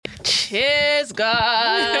Cheers,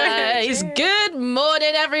 guys. Good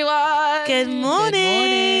morning, everyone. Good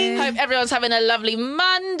morning. Hope everyone's having a lovely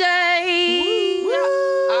Monday.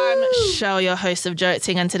 I'm Shel, your host of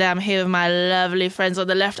Jokting, and today I'm here with my lovely friends. On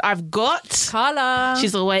the left, I've got Karla.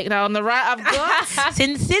 She's awake now. On the right, I've got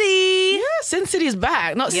Sin City. Yeah, Sin City's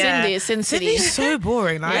back. Not Cindy, it's Sin City. Cindy's so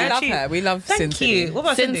boring. We love her. We love Sin City. Thank you. What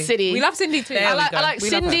about Sin City. Cindy? We love Cindy too. I like We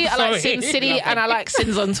love Cindy, her. I like Sorry. Sin City, and I like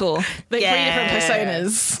Sins on Tour. Like Yeah. three different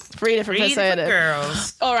personas. Three different personas.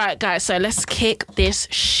 girls. All right, guys, so let's kick this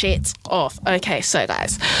shit off. Okay, so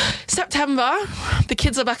guys, September, the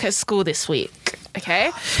kids are back at school this week.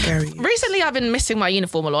 Okay. Scary. Recently, I've been missing my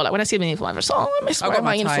uniform a lot. Like when I see my uniform, I'm just, I miss I wearing got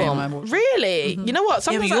my my tie uniform. in my wardrobe. Really? You know what? Yeah,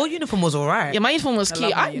 Sometimes but your uniform was all right. yeah, my uniform was cute.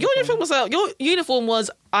 love my Your uniform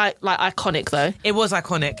was iconic though. It was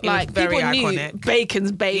iconic. It Like was very people knew iconic.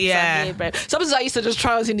 Bacon's babes. Yeah. Yeah. Sometimes I used to just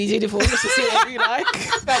try on Cindy's uniform just to see what it'd be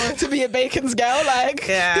like to be a Bacon's girl. Like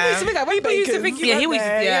Yeah. people used to think I went People used to think Bacon's. you Yeah, he went was-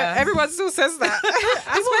 there. yeah. Everyone still says that.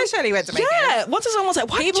 I swear Shelley went to make Yeah. What does someone say?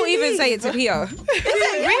 What People do you even mean? say it to Pio.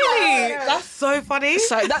 Really? That's so funny.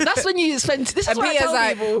 So that's when you spend. This is And what I Pia's tell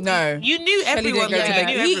like, people. no. You knew Shelley everyone. didn't go to Yeah,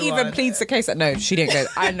 Baker. you knew He everyone. even pleads the case that no, she didn't go.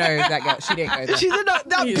 I know that girl. She didn't go there. She did not.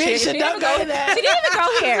 That bitch she did not didn't go there. She didn't even go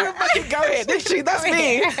She here. didn't fucking go here. Literally, that's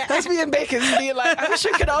me. That's me and Bacon's being like, I wish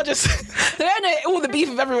we could all just. They don't know all the beef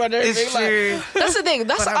of everyone. And everything. It's true. Like, that's the thing.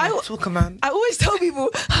 That's But I'm a talker, man. I always tell people,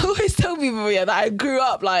 yeah, that I grew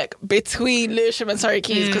up like between Lewisham and Surrey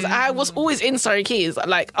Quays because I was always in Surrey Quays.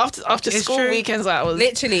 Like after It's school true. weekends, I was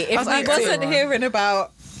Literally, if was we active. wasn't hearing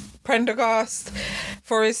about Prendergast,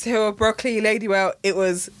 Forest Hill, Broccoli, Ladywell, it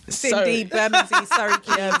was Cindy, Sorry. Bermondsey, Surrey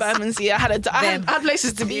Quays, Yeah, Bermondsey. I had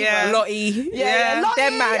places to be. Yeah. bro. Lottie. Yeah, Lottie.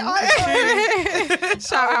 Them man.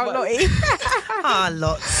 Shout out Lottie.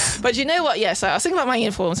 Lots. But you know what? Yeah, so I was thinking about my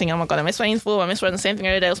uniform. I was thinking, oh my God, I miss my uniform. I miss wearing the same thing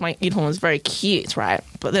every day. Also, my uniform was very cute, right?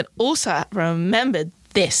 But then also I remembered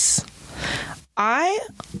this. I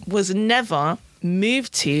was never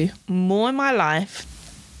moved to more in my life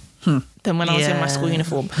than when I was in my school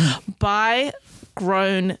uniform by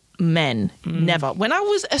grown men. Never. When I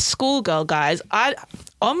was a schoolgirl, guys,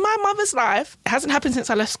 on my mother's life, it hasn't happened since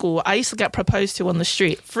I left school, I used to get proposed to on the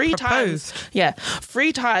street. Three times. Yeah.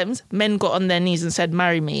 3 times men got on their knees and said,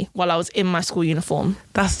 marry me, while I was in my school uniform.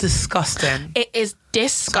 That's disgusting. It is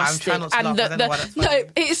disgusting. I'm trying not to laugh. I don't know why that's funny. no,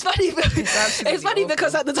 it's funny. It's funny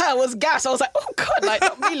because at the time I was gassed. I was like, oh God, like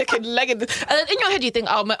not me looking legged. And then in your head you think,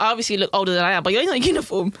 oh, I obviously look older than I am, but you're in a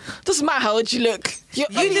uniform. Doesn't matter how old you look. You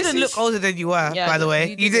didn't look older than you were, Yeah, by the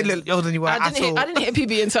way. You didn't look older than you were I at all. didn't hit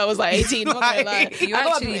PB until I was like 18. I'm not gonna lie. You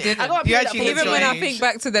actually didn't. I got a You period actually at didn't. 14. Even when I age. think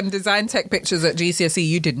back to them design tech pictures at GCSE,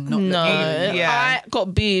 you did not No, look Yeah. I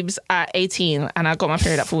got boobs at 18 and I got my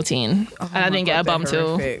period at 14. and I didn't get a bum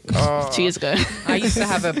till 2 years ago. I used to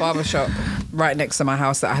have a barber shop right next to my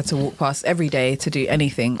house that I had to walk past every day to do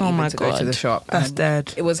anything, Oh even my to go to God. the shop. That's And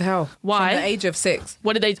dead. It was hell. Why? From the age of 6.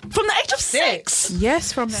 What did they... From the age of 6?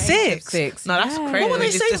 Yes, from the age of 6? 6. No, that's crazy. What were they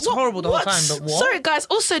It's saying? just horrible the whole time, but what? Sorry, guys.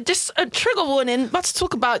 Also, just a trigger warning. About to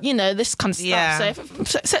talk about, this kind of stuff. Yeah. So if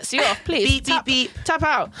it sets you off, please Beep, beep, beep. tap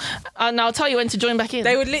out. And I'll tell you when to join back in.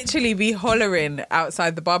 They would literally be hollering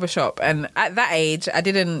outside the barber shop, and at that age, I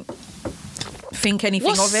didn't think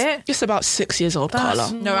anything of it. Just about 6 years old,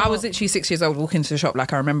 Karla. No, I was literally 6 years old walking to the shop.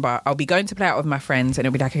 Like, I remember I'll be going to play out with my friends and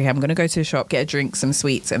it'll be like, okay, I'm going to go to the shop, get a drink, some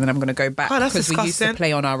sweets, and then I'm going to go back Oh, that's because we used to disgusting.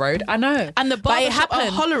 play on our road. I know. And the But it barber shop are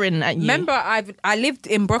happened. hollering at you. Remember, I lived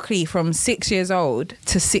in Broccoli from 6 years old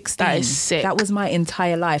to 16. That is sick. That was my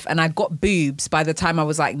entire life. And I got boobs by the time I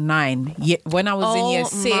was like 9. When I was in year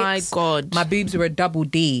 6, my God. my boobs were a double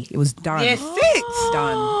D. It was done. Year 6?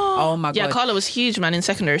 Done. Oh my Yeah, God. Karla was huge, man, in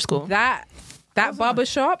secondary school. That barber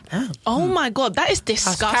shop, Oh my God, that is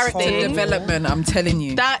disgusting. character development, I'm telling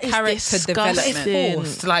you. That is character disgusting. development.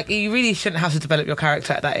 Forced. Like, you really shouldn't have to develop your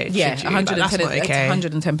character at that age. Yeah, should you? Like, 110%. that's not okay.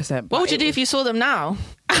 110%. What would you do if you saw them now?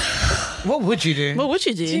 What would you do? What would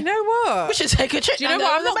you do? Do you know what? We should take a trip. Do you know and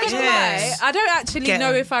what? I'm then not going to make Yes. lie. I don't actually Get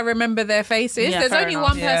know them. if I remember their faces. Yeah, There's fair only enough.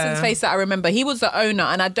 one person's Yeah. face that I remember. He was the owner,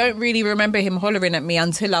 and I don't really remember him hollering at me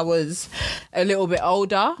until I was a little bit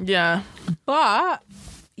older. Yeah. But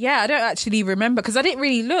yeah, I don't actually remember because I didn't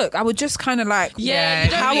really look. I would just kind of like Yeah, you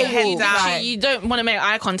don't, power really, walk, like- you don't want to make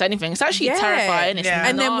eye contact, anything. It's actually Yeah. terrifying. It's Yeah.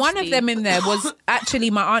 And then one of nasty. them in there was actually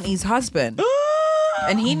my auntie's husband.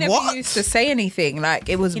 And he never What? used to say anything. Like,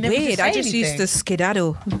 it was never used to weird. say I just used anything? to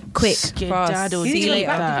skedaddle quick, fast. Skedaddle, delete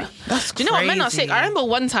that. That's Do you know what? Men are sick. I remember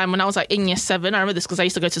one time when I was like in year 7. I remember this because I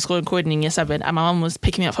used to go to school in Croydon in year 7, and my mum was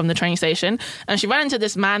picking me up from the train station, and she ran into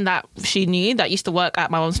this man that she knew that used to work at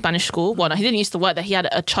my mum's Spanish school. Well, no, he didn't used to work there. He had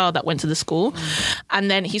a child that went to the school, and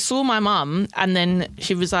then he saw my mum, and then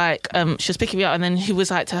she was like, she was picking me up, and then he was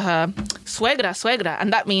like to her, suegra,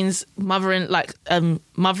 and that means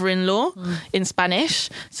mother-in-law in Spanish.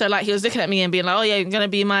 So like he was looking at me and being like, oh yeah, you're gonna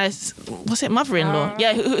be my mother-in-law?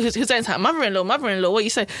 Yeah, who's saying that? Mother-in-law, what you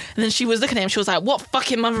say? And then she was looking at him. She was like, what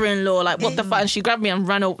fucking mother-in-law? Like what the fuck? And she grabbed me and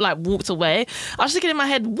walked away. I was thinking in my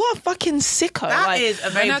head, what a fucking sicko. That is a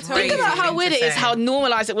very think about how weird it is, how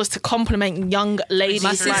normalised it was to compliment young ladies. My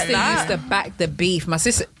like sister that. used to back the beef. My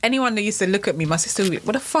sister, anyone that used to look at me, my sister would be,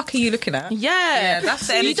 what the fuck are you looking at? Yeah, that's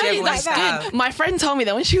the You energy don't- everyone that's has. good. My friend told me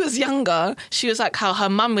that when she was younger, she was like how her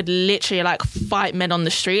mum would literally like fight men on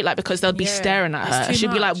the street, like because they'll be staring at it's her. too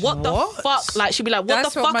She'd be like, much. "What the fuck?" Like she'd be like, "What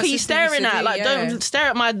That's the what fuck my are you sister used staring to at? do, Like yeah. don't stare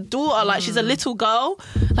at my daughter. Like she's a little girl.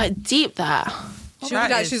 Like deep that." She'll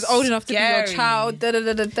be like, she's old enough to be your scary. child. Da, da,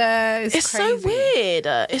 da, da, da. It's so crazy. weird.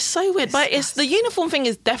 It's so weird. But it's the uniform thing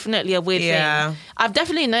is definitely a weird Yeah. thing. I've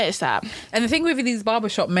definitely noticed that. And the thing with these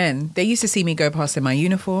barbershop men, they used to see me go past in my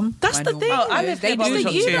uniform. That's my the normal thing. Oh, I clothes. lived They in a knew It's the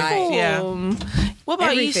barbershop you, too. uniform. like, What about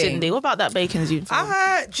you, Everything. Cindy? What about that Bacon's uniform?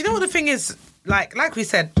 Do you know what the thing is? Like we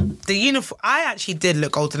said, the uniform. I actually did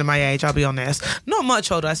look older than my age. I'll be honest. Not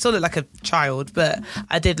much older. I still look like a child, but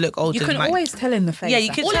I did look older. You can than always tell in the face. Yeah, you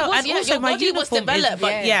like, can All it tell. was, And yeah, also, your my body was uniform developed, is,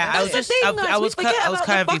 but yeah, I was that's just, the thing, I guys. was, We forget I was about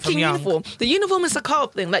the curvy fucking from young. uniform. The uniform is a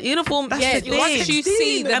cult thing. Like uniform, That's Yeah, the once thing. you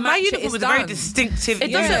see the And my match, uniform it's was a very done. distinctive It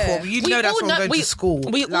uniform. You know that's from going to school.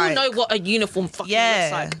 We all Like, know what a uniform fucking Yeah.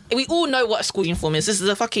 looks like. We all know what a school uniform is. This is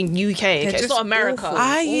a fucking UK. Okay? It's just not America. awful.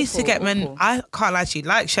 I used to Awful, get men. awful. I can't lie to you.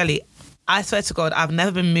 Like Shelley, I swear to God, I've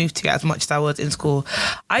never been moved to get as much as I was in school.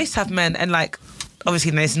 I used to have men, and like,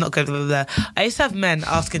 obviously, no, it's not good. Blah, blah, blah. I used to have men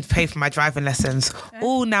asking to pay for my driving lessons.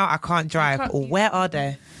 Oh, now I can't drive. Where are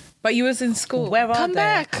they? But you was in school. Where are Come they?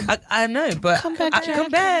 back. I know, but Come back, Jack.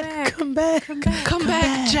 come back, come back, Come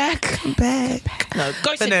back, Jack. come back. No,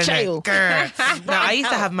 go to But no, jail. no, I used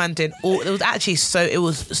to have man doing all. It was actually it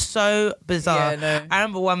was so bizarre. Yeah, no. I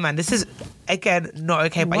remember one man. This is again not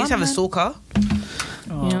okay, but I used to have a stalker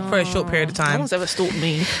for a short period of No time. one's ever stalked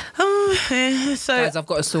me. So Guys, I've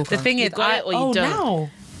got a stalker. the thing is, You got it or you don't? now.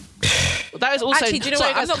 That is also. Actually, do you know sorry,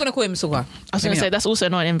 what? I'm guys, not going to call him a stalker. I was going to say that's also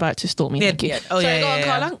not an invite to stalk me. Yeah, Thank you. yeah. Oh, Sorry, yeah, go on, yeah,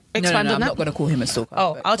 Carla. No, Expand on I'm that. not going to call him a stalker.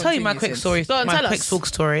 Oh, but I'll tell you my continue quick since. story. Go on, my tell quick us. stalk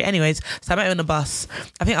story. Anyways, so I met him on the bus.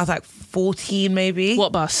 I think I was like 14, maybe.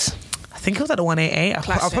 What bus? I think it was at the 188. I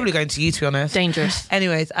was probably going to you, to be honest. Dangerous.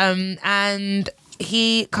 Anyways, and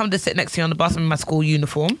he come to sit next to me on the bus in my school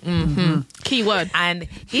uniform. Key word. And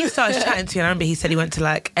he started chatting to me. And I remember he said he went to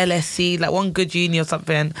like LSC, like one good uni or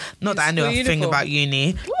something. Not that I knew a school thing uniform. about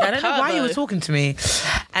uni. I don't know why he was talking to me.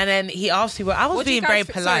 And then he asked me, well, I was What do you being very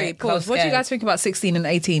guys polite. Sorry, 'cause I was pause. What do you scared. guys think about 16 and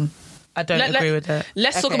 18? I don't agree with it.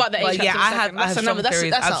 Let's talk Okay. about the age. Well, yeah, gap in a I have second. That's strong another.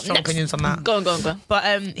 theories. That's I have up strong next. opinions on that. Go on.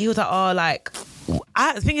 But he was like, oh, like,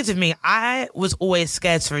 the thing is with me, I was always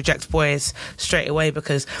scared to reject boys straight away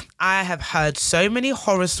because I have heard so many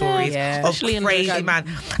horror stories Yeah. of Especially in crazy the- man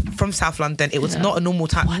from South London. It was not a normal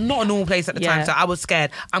time, not a normal place at the Yeah. time. So I was scared.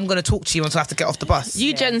 I'm going to talk to you until I have to get off the bus.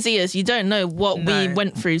 You Gen Zers, you don't know what we No.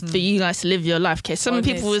 went through for you guys to live your life. Okay, some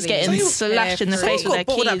people was Honestly. getting So you- slashed in the Someone face with their got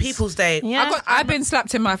bottled at keys. People's Day. Yeah. I've been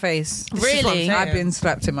slapped in my face. This is what I'm Really? saying. I've been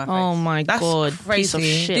slapped in my face. Oh my That's god, piece of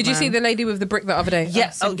crazy. shit. Did you see man. the lady with the brick the other day?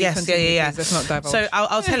 Yes. Oh, Cindy, yes. continue, Yeah. please. Let's not divulge. So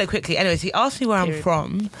I'll tell it quickly. Anyways, he asked me where I'm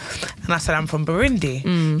from, and I said I'm from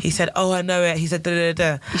Burundi. He said, "Oh, I know it." He said, "Da da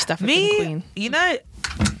da." East African Me, queen. you know,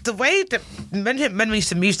 the way that men used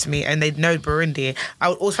to move to me and they'd know Burundi, I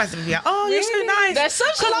would automatically be like, "Oh, you're so nice." They're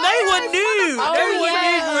such 'Cause liars. no one knew. Oh, no one yeah.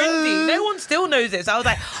 knew Burundi. No one still knows it. So I was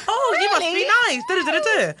like, "Oh, you must be nice." Da, da, da,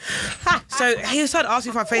 da, da. So he started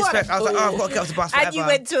asking for my Facebook. I was like, "Oh, I've got to get off the bus."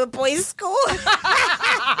 Whatever. to a boys' school?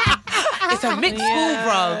 It's a mixed school,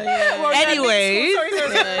 bro. Anyways.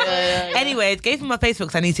 Anyways, gave him my Facebook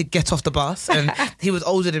because I need to get off the bus, and he was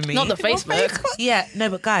older than me. Not the Facebook. Yeah, no,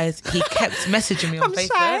 but guys, he kept messaging me on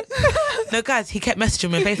Facebook. No, guys, he kept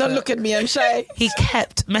messaging me on Facebook. Don't look at me, I'm shy. He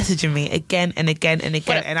kept messaging me again and again and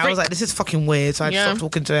again, What a and I was freak. like, "This is fucking weird." So I Yeah. stopped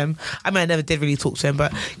talking to him. I mean, I never did really talk to him,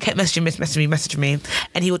 but kept messaging me,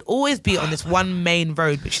 and he would always be on this one main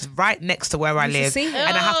road, which is right next to where I live, see and him?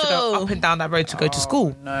 I have to go Oh. up and down that road to go to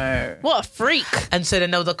school. No. What a freak. And so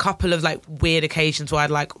then there was a couple of like weird occasions where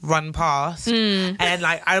I'd like run past, and then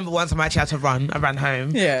like I remember one time I actually had to run. I ran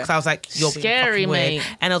home, Yeah. because I was like, "You're being Scary, fucking weird." mate.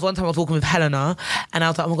 And there was one time I was walking with Helena, and I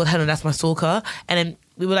was like, "Oh my god, Helena, that's my stalker." And then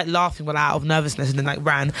we were like laughing out of nervousness, and then like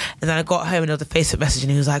ran, and then I got home and there was a Facebook message,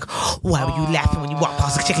 and he was like, "Why were you laughing when you walked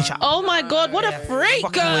past the chicken shop?" Oh my God, what a freak!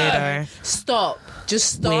 Fucking weirdo. Stop.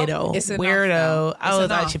 Just stop. Weirdo. It's enough Weirdo. now. I was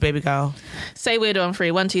enough. actually baby girl. Say weirdo on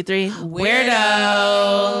 3. 1, 2, 3.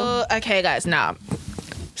 Weirdo. Okay, guys. Now,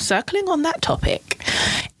 circling on that topic,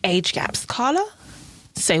 age gaps. Karla,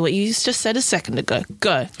 say what you just said a second ago.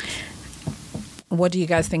 Go. What do you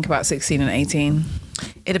guys think about 16 and 18?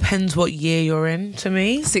 It depends what year you're in. To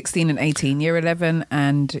me, 16 and 18, year 11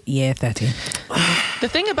 and year 13. The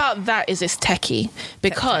thing about that is it's techie,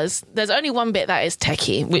 because there's only one bit that is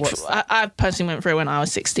techie, which I personally went through when I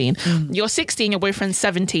was 16. You're 16, your boyfriend's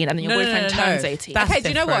 17, and then your boyfriend turns 18. That's Okay, do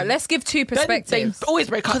you know what? different. Let's give two They perspectives. always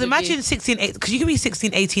break up. because imagine 16, because you can be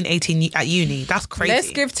 16, 18 at uni. That's crazy. Let's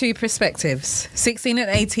give two perspectives. 16 and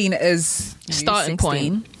 18 is you Starting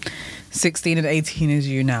 16. 16 and 18 is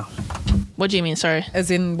you now. What do you mean? Sorry.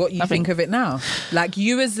 As in what you think of it now. Like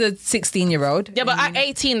you as a 16-year-old. Yeah, but at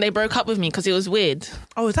 18, they broke up with me because it was weird.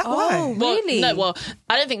 Oh, is that why? Well, Really? No, well,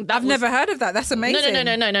 I don't think that I've never heard of that. That's amazing.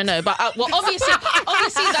 No. But well, obviously,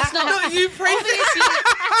 that's not. No, you praise it.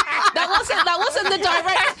 Obviously, that wasn't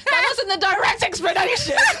the direct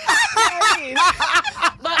explanation. You know what I mean?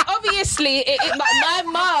 But obviously, like my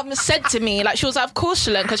mum said to me, like she was like, "Of course,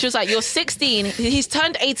 Shel," because she was like, "You're 16. He's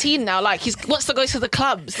turned 18 now. Like he wants to go to the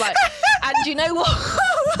clubs. Like, and you know what?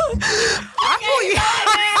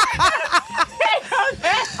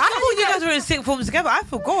 I thought you guys were in sixth form together. I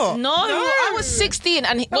forgot. No, I was 16,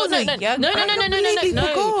 and was a young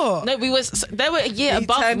man. No, we was they were a year He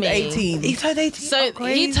above turned me. 18. He turned 18. So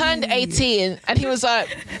he turned 18, and he was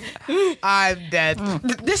like, I'm dead.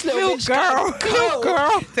 "This little bitch girl. little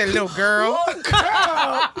girl, That little girl.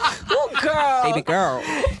 little girl, Baby girl.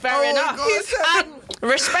 Fair enough. And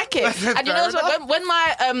respect it. And you know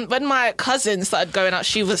when my cousin started going out,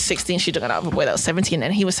 she was 16. She took out with a boy that was 17,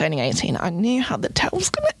 and he was turning 18. I knew how the tale was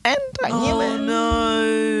gonna end. I knew it.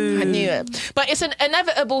 No. I knew it. But it's an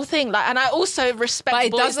inevitable thing. Like, and I also respect But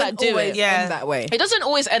it boys that doesn't do always it. Yeah. end that way. It doesn't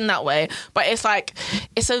always end that way, but it's like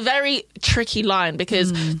it's a very tricky line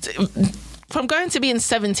because from going to being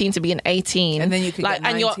 17 to being 18, And then you could like,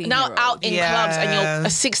 get and you're now 19-year-old. out in clubs, and you're a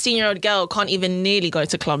 16-year-old girl can't even nearly go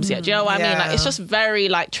to clubs yet. Do you know what I mean? Like, it's just very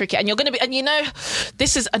like tricky, and you're gonna be, and you know,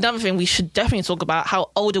 this is another thing we should definitely talk about, how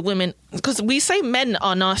older women, because we say men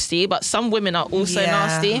are nasty, but some women are also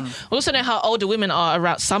nasty. We also know how older women are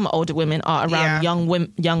around. Some older women are around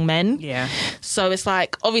young men. Yeah. So it's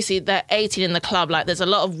like, obviously they're 18 in the club. Like, there's a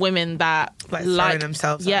lot of women that Like throwing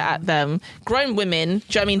themselves at them. Grown women, do you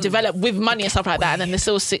know what I mean? Develop with money and stuff like that, and then they're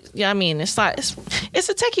still sick. You know what I mean? It's like it's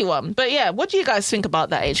a techie one. But yeah, what do you guys think about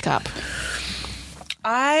that age gap?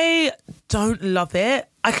 I don't love it.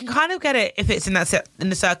 I can kind of get it if it's in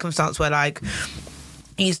the circumstance where like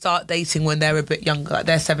you start dating when they're a bit younger, like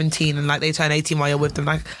they're 17 and like they turn 18 while you're with them.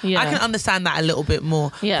 Like I can understand that a little bit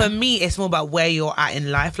more. Yeah. For me, it's more about where you're at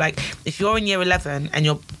in life. Like if you're in year 11 and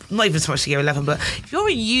you're not even so much year 11, but if you're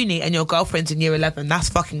in uni and your girlfriend's in year 11, that's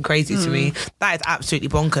fucking crazy to me. That is absolutely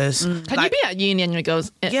bonkers. Can you be at uni and your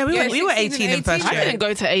girls? Yeah, we were 18 in first I year. didn't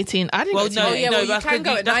go to 18. I didn't Well, go to no, uni. yeah, well, you that's can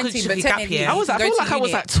go good. at That's 19, good but to gap technically year. I go feel to like I was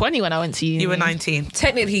uni. like 20 when I went to uni. You were 19.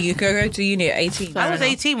 Technically, you could go to uni at 18. I was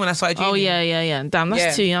 18 when I started uni. Oh yeah. Damn, that's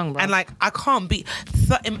Yeah. too young, bro. And like, I can't be.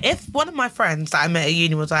 If one of my friends that I met at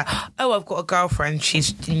uni was like, "Oh, I've got a girlfriend.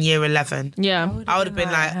 She's in year 11," yeah. I would have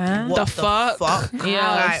been like, "What The fuck?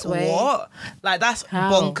 Yeah. like what? Like that's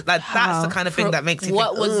bonk. Like that's the kind of thing that makes you.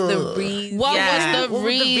 What think, was "Ugh." the reason? What Yeah. was the What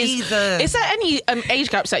was the reason? Is there any age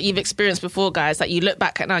gaps that you've experienced before, guys, that you look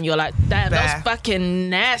back at now and you're like, damn, that was fucking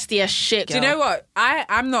nasty as shit. Do you know what?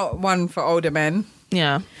 I'm not one for older men,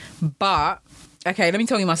 Yeah. but okay, let me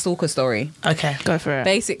tell you my stalker story. Okay. Go for it.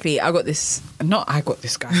 Basically, I got this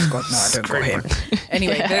guy. God, no, I don't got him.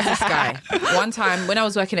 Anyway, there's this guy. One time when I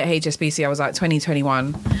was working at HSBC, I was like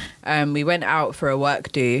 2021. We went out for a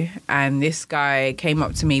work do, and this guy came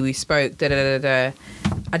up to me. We spoke.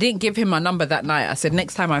 I didn't give him my number that night. I said,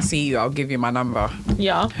 next time I see you, I'll give you my number.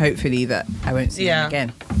 Yeah. Hopefully that I won't see him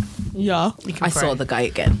again. Yeah. I saw the guy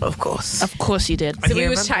again. Of course. Of course you did. So we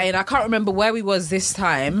was chatting. I can't remember where we was this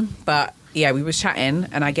time, but yeah, we was chatting,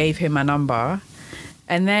 and I gave him my number,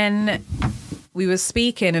 and then we was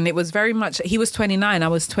speaking, and it was very much. He was 29. I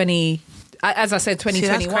was 20. As I said,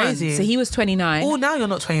 2021. that's crazy. So he was 29. Oh, now you're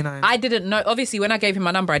not 29. I didn't know. Obviously, when I gave him my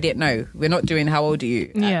number, I didn't know. We're not doing how old are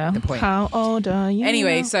you? At Yeah. The point. How old are you?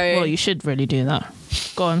 Anyway, now? so- Well, you should really do that.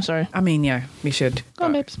 Go on, sorry. I mean, yeah, we should. Go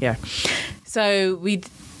on, but, babes. Yeah. So we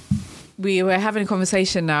were having a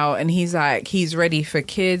conversation now, and he's like, he's ready for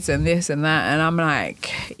kids and this and that, and I'm like,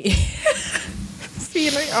 see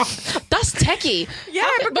you later. That's techie. Yeah,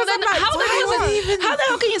 but because then I'm like, how the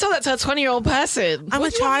hell can you tell that to a 20-year-old person? I'm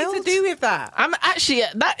What a do you want me child. to do with that? I'm actually,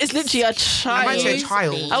 that is literally a child. I'm actually a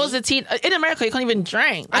child. I was a teen. In America, you can't even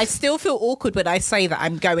drink. I still feel awkward when I say that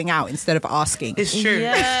I'm going out instead of asking. It's true.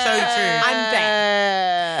 It's so true. I'm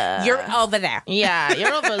there. You're over there. Yeah,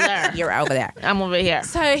 you're over there. You're over there. I'm over here.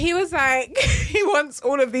 So he was like, he wants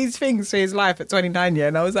all of these things for his life at 29, yeah.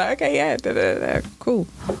 And I was like, okay, yeah, cool.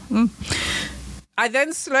 I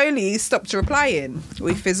then slowly stopped replying.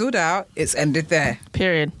 We fizzled out. It's ended there.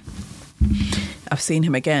 Period. I've seen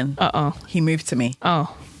him again. He moved to me.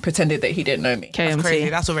 Oh. Pretended that he didn't know me. KMT. Crazy.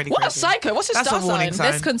 That's already What crazy. a psycho. What's his That's star a warning sign?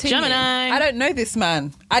 sign. Let's continue. Gemini. I don't know this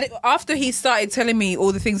man. After he started telling me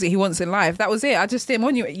all the things that he wants in life, that was it. I just didn't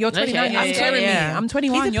want you. You're 29. Okay, I'm yeah, scaring yeah. me. I'm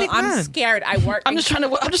 21. He's a big I'm man. scared. I work. I'm just trying to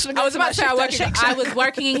go I was to about my to say shift. I was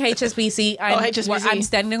working in HSBC. HSBC. I'm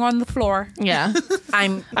standing on the floor. Yeah.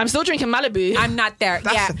 I'm still drinking Malibu. I'm not there.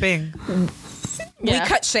 That's yeah. the thing. Yeah. We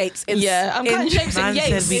cut shapes. I'm cutting shapes in Man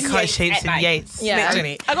Yates. said we cut shapes in Yates. Yeah.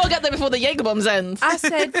 Literally. I gotta get there before the Jaeger bombs end. I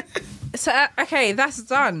said, okay, that's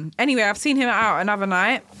done. Anyway, I've seen him out another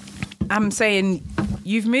night. I'm saying,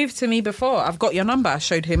 you've moved to me before. I've got your number. I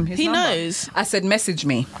showed him his number. He knows. I said, message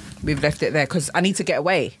me. We've left it there because I need to get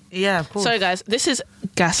away. Yeah, of course. Sorry, guys. This is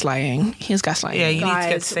gaslighting. He's gaslighting. Yeah, you need to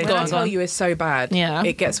get Guys, safe. when I on, go tell on. you it's so bad, Yeah.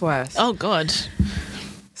 it gets worse. Oh, God.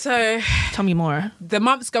 So Tell me more. the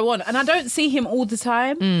months go on, and I don't see him all the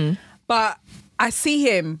time, but I see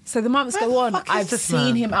him. So the months Where go the on. fuck is I've this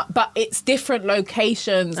seen man? him, but it's different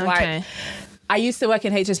locations. Okay. Like I used to work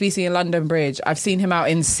in HSBC in London Bridge. I've seen him out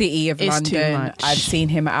in City of It's too London. much. I've seen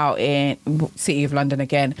him out in City of London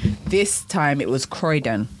again. This time it was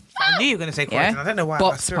Croydon. I knew you were going to say Yeah, Croydon. I don't know why.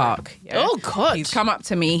 Box but Park. Yeah. Oh, God. He's come up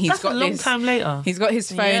to me. He's That's got a long this. time later. He's got his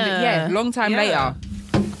phone. Yeah. Yeah, long time Yeah. later.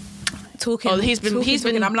 Talking. Oh, he's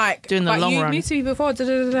been I'm like, doing the but long you run. moved to me before. Da,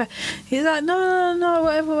 da, da, da. He's like, no,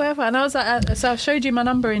 whatever. And I was like, so I've showed you my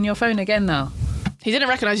number in your phone again now. He didn't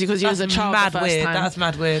recognize you because you was a child mad the first weird. time. That's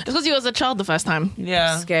mad weird. It's because you was a child the first time.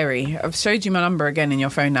 Yeah. Scary. I've showed you my number again in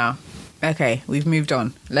your phone now. Okay, we've moved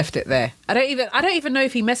on. Left it there. I don't even know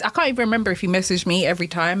if he I can't even remember if he messaged me every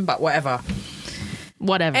time, but whatever.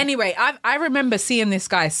 Whatever. Anyway, I remember seeing this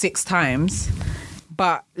guy 6 times,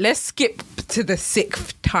 but let's skip to the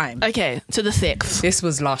 6th time. Okay, to the 6th. This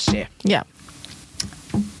was last year. Yeah.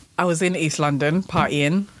 I was in East London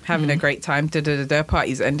partying, having a great time.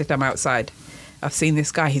 Parties ended. I'm outside. I've seen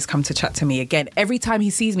this guy. He's come to chat to me again. Every time he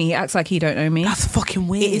sees me, he acts like he don't know me. That's fucking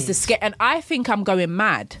weird. It is the scare, and I think I'm going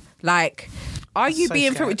mad. Like, are you so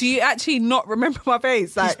being? scared. Do you actually not remember my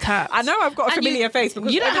face? Like, tapped. I know I've got a And familiar face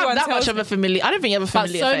because you don't have everyone that tells much of me. a familiar. I don't think you have a But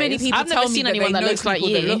familiar so face. many people I've tell never me seen that anyone they that know looks like people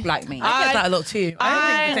you. that look like me. I get that a lot too.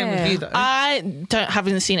 I don't think the same with you though. I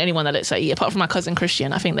haven't seen anyone that looks like you apart from my cousin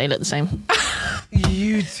Christian. I think they look the same.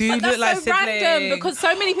 You do But look like that's so random siblings. because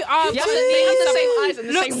so many people are. Yeah, but they have the same eyes and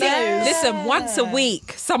the Look, same nose. listen, once a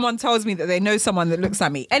week, someone tells me that they know someone that looks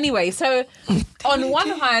like me. Anyway, so on one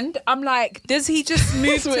hand, I'm like, does he just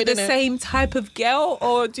move to weird, the isn't it? same type of girl,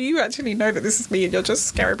 or do you actually know that this is me and you're just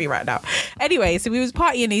scaring me right now? Anyway, so we was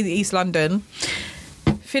partying in East London.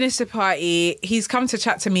 Finished the party. He's come to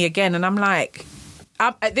chat to me again, and I'm like.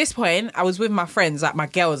 At this point, I was with my friends, like my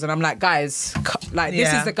girls, and I'm like, guys, like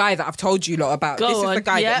this Yeah. is the guy that I've told you lot about. Go This is on. the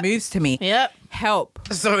guy Yep. that moves to me. Yep. Help.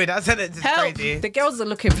 Sorry, that sentence is Help. crazy. The girls are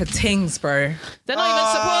looking for tings, bro. They're not even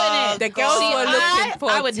supporting it. The girls See, were looking for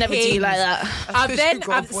I would never do you things. like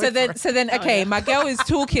that. So then, okay, my girl is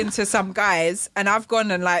talking to some guys, and I've gone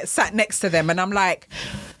and like sat next to them, and I'm like,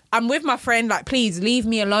 I'm with my friend, like, please leave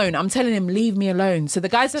me alone. I'm telling him, leave me alone. So the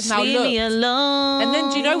guys have now Leave me looked, alone. and then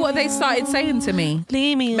do you know what they started saying to me?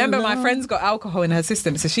 Leave me Remember, alone. my friend's got alcohol in her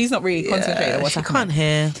system, so she's not really concentrating on what's She happening. can't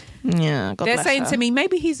hear. Yeah, God They're bless saying her. to me,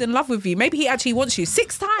 maybe he's in love with you. Maybe he actually wants you.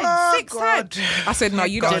 6 times. Oh, 6 God. times. I said, no,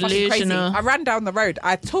 you don't fucking crazy. Delusional. I ran down the road.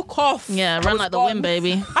 I took off. Yeah, I run was like the gone. wind,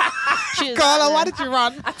 baby. She's Carla, why did you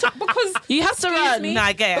run? Because you have to run? me. No,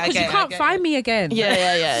 I get it. Because you can't find me again.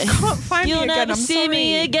 Yeah. You can't find You'll me again. never I'm see sorry.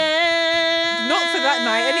 me again. Not for that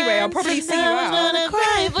night anyway. I'll probably see you I was out. gonna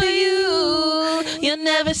cry for you. You'll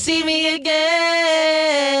never see me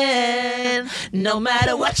again. No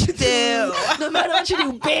matter what you do. No matter what you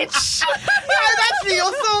do, bitch. That's actually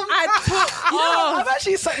your song. I took off. I'm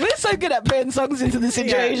actually we're so good at putting songs into the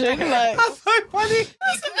situation. Like, That's so funny.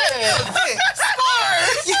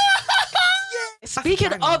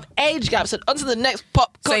 speaking of age gaps, and onto the next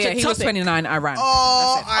pop So culture yeah, he was topic. 29. I ran.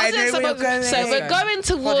 Oh, I I was know saying where you're going. so we're going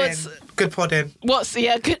towards Good podding. what's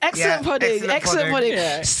good, excellent Yeah, pudding, excellent excellent pudding. pudding.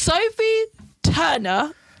 Yeah. Sophie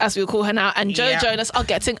Turner as we'll call her now, and Joe Jonas are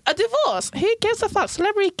getting a divorce. Who gives a fuck?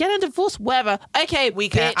 Celebrity getting a divorce, whatever. Okay, We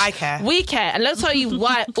care. bitch, I care. We care. And let's tell you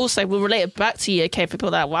why. Also, we'll relate it back to you, okay, for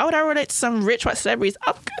people that, why would I relate to some rich white celebrities?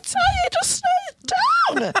 I'm going to tell you, just slow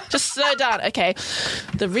it down. Just slow down, okay?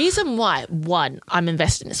 The reason why, one, I'm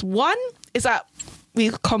invested in this. One is that we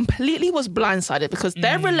completely was blindsided because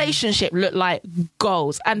their relationship looked like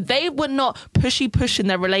goals, and they were not pushing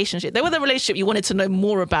their relationship. They were the relationship you wanted to know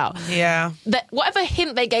more about. Yeah. That whatever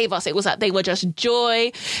hint they gave us, it was that they were just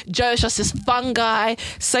joy. Joe's just this fun guy.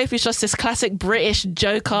 Sophie's just this classic British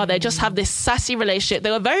joker. They just have this sassy relationship.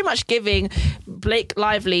 They were very much giving Blake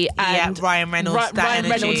Lively and Ryan Reynolds, Ryan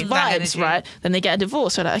Reynolds energy, that vibes, energy. right? Then they get a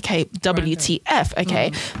divorce. So like, okay, WTF,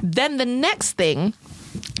 okay. Then the next thing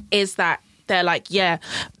is that they're like,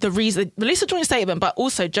 the reason, release a joint statement, but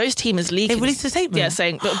also Joe's team is leaking. They released a statement? Yeah,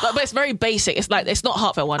 saying, but it's very basic. It's like, it's not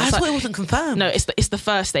heartfelt one. I It's thought like, it wasn't confirmed. no, it's the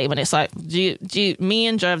first statement. It's like, me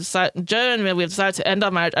and Joe have decided, Joe and we have decided to end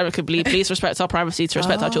our marriage amicably. Please respect our privacy, to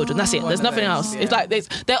respect our children. That's it. There's nothing else. It's like,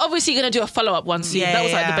 they're obviously going to do a follow-up one soon. Yeah, That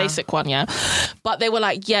was like the yeah. basic one, yeah. But they were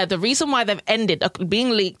like, the reason why they've ended, being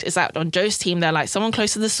leaked, is that on Joe's team, they're like, someone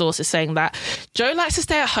close to the source is saying that Joe likes to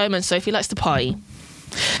stay at home and Sophie likes to party.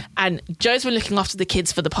 And Joe's been looking after the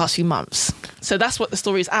kids for the past few months. So that's what the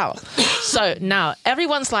story's out. So now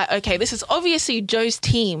everyone's like, okay, this is obviously Joe's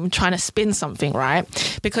team trying to spin something,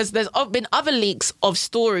 right? Because there's been other leaks of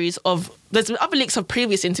stories of... There's been other leaks of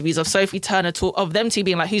previous interviews of Sophie Turner, of them two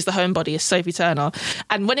being like, who's the homebody? Is Sophie Turner.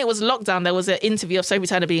 And when it was lockdown, there was an interview of Sophie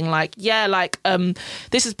Turner being like,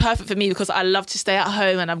 this is perfect for me because I love to stay at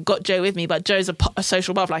home and I've got Joe with me, but Joe's a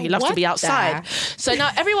social butterfly. He loves to be outside. So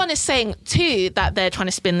now everyone is saying too that they're trying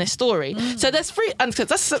to spin this story. So there's three, and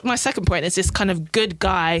that's my second point, is this kind of good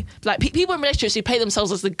guy. Like people in relationships who play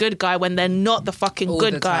themselves as the good guy when they're not the fucking All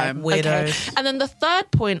good the guy. time. Weirdos. And then the third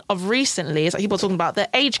point of recently is that people are talking about the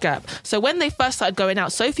age gap. So when they first started going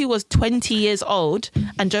out, Sophie was 20 years old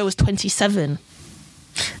and Joe was 27.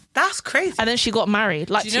 That's crazy. And then she got married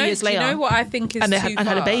like 2 years later. Do you know what I think is And they too had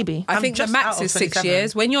a far? baby. I I'm think the just max out of is 6 27.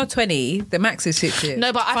 years. When you're 20, the max is 6 years.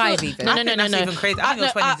 No, but I 5 feel, even. no. That's even crazy. I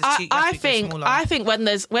think your 20s is cheap. I think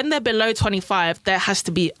when they're below 25, there has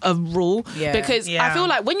to be a rule. Yeah. Because I Yeah. feel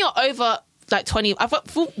like when you're over like 20,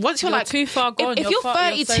 once you're You're like too far gone. If you're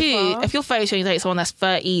 32, so far. if you're 32 and you date someone that's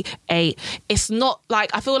 38, it's not like,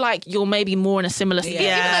 I feel like you're maybe more in a similar stage. Yeah.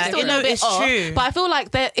 Even though it's still You know, a bit it's off, true. but I feel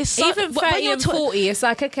like there is Even 30 and 40, it's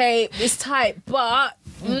like, okay, it's tight, but...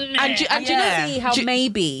 And do you know, see how do-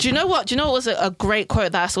 maybe. Do you know what? Do you know what was a great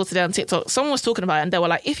quote that I saw today on TikTok? Someone was talking about it and they were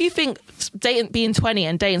like, if you think being 20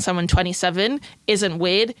 and dating someone 27 isn't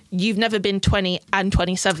weird, you've never been 20 and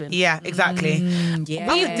 27. Yeah, exactly. Yeah.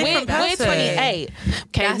 That's a different We're person. 28.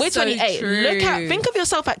 Okay, That's we're so 28. true. Think of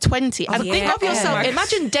yourself at 20 and think yeah. of yourself. Oh my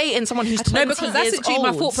Imagine dating someone who's 20 No, because that's years actually old.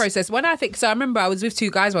 my thought process. When I think, so I remember I was with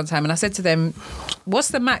two guys one time and I said to them, what's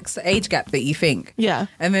the max age gap that you think? Yeah.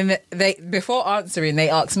 And then they, before answering,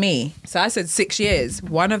 they asked me. So I said 6 years.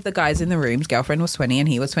 One of the guys in the room's girlfriend was 20 and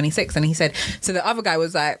he was 26. And he said, so the other guy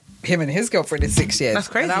was like, him and his girlfriend is 6 years. That's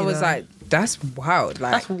crazy, And I was though. like, that's wild.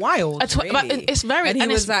 Like, That's wild. But really. it's very... And he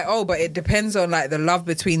and was it's, like, oh, but it depends on like the love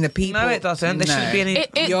between the people. No, it doesn't. There shouldn't be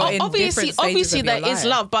any... You're in obviously different stages of there your is life.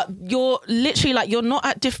 love, but you're literally like, you're not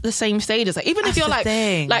at the same stages. Like, even if That's you're the like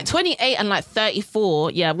thing. 28 and like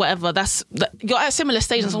 34, yeah, whatever, you're at a similar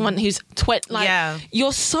stage as someone who's Yeah.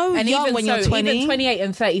 you're so And young even when so, you're 20. even 28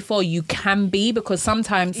 and 34, you can be, because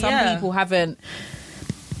sometimes some Yeah. people haven't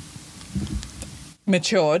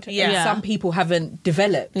matured. Yeah. And some people haven't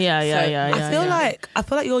developed. Yeah. I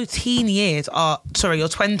feel like your teen years your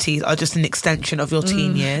 20s are just an extension of your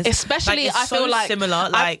teen years. Especially, Like, it's I feel so like similar.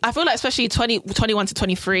 Like, I feel like especially 21 to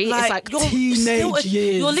 23, it's like you're teenage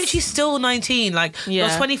years. You're literally still 19. Like, Yeah.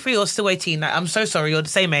 you're 23 or still 18. Like, I'm so sorry. You're the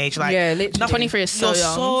same age. Like, Yeah, literally. 23 is so you're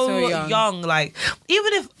young. so So young. Like,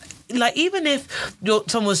 even if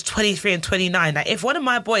someone was 23 and 29, like, if one of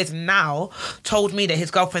my boys now told me that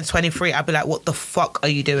his girlfriend's 23, I'd be like, what the fuck are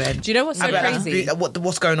you doing? Do you know what's so I'd be like, crazy?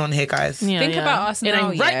 what's going on here, guys? Yeah, Think yeah. about us It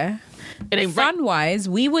now, ain't right. yeah? It ain't right. Fun-wise,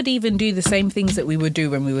 we would even do the same things that we would do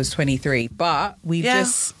when we was 23, but we've Yeah.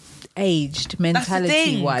 just aged thing.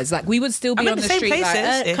 mentality-wise. Like, we would still be I'm in on the the same street like,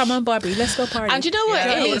 places-ish. come on, Barbie, let's go party. And you know what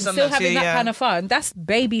Yeah, it I is? would've done Still that having too, that yeah. kind of fun. That's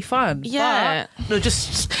baby fun. Yeah. No,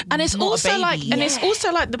 just And it's not a also like, baby. and it's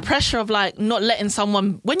also like the pressure of like not letting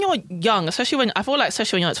someone, when you're young, especially when, I feel like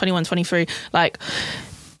especially when you're like 21, 23, like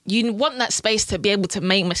you want that space to be able to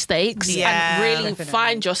make mistakes Yeah, and really definitely.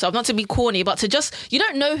 find yourself, not to be corny, but to just, you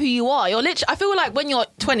don't know who you are. You're literally, I feel like when you're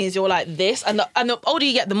 20s, you're like this, and the older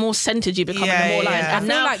you get, the more centered you become, Yeah, and the more like, yeah. and I feel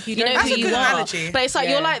now like you you know don't- who That's a you good are. analogy. But it's like,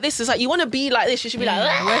 Yeah. you're like this, it's like, you want to be like this, you should be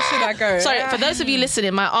like, Where should I go? Sorry, for those of you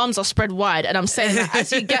listening, my arms are spread wide, and I'm saying that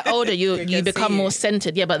as you get older, you can become see more it.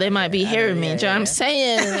 centered. Yeah, but they might be hearing me. Do you know what I'm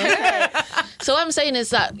saying? So what I'm saying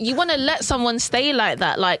is that you want to let someone stay like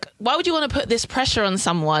that. Like, why would you want to put this pressure on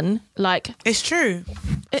someone? Like, It's true.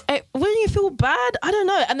 when you feel bad, I don't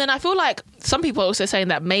know. And then I feel like some people are also saying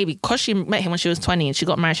that maybe because she met him when she was 20 and she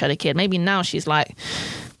got married, she had a kid, maybe now she's like,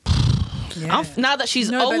 now that she's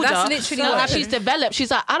No, but older, that's literally now what that she's happened. developed,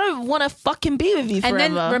 she's like, I don't want to fucking be with you forever.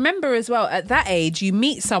 And then remember as well, at that age, you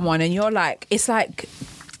meet someone and you're like, it's like,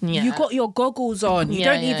 Yeah. you got your goggles on. You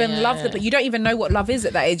Yeah, don't yeah, even yeah, love yeah. the, but you don't even know what love is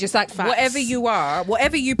at that age. It's like Facts. whatever you are,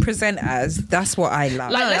 whatever you present as, that's what I love.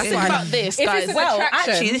 Like, let's That's think what I about love. this, If guys. it's an Well,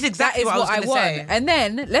 attraction, actually, this is exactly that is what I was want. gonna say. And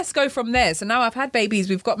then let's go from there. So now I've had babies,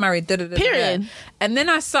 we've got married, Period. And then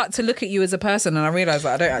I start to look at you as a person, and I realise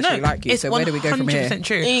that I don't actually like you. It's So where do we go from here? 100%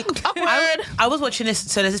 true. Upward. I was watching this.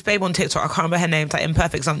 So there's this babe on TikTok. I can't remember her name. It's like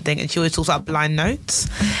Imperfect something, and she always talks about blind notes.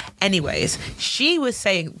 Anyways, she was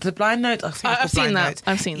saying the blind note. I think it's I've called seen blind that. notes.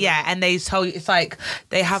 I've seen that. Yeah, and they tell you it's like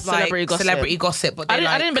they have Celebrity like gossip. celebrity gossip, but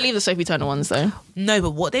I didn't believe the Sophie Turner ones though. No,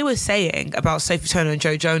 but what they were saying about Sophie Turner and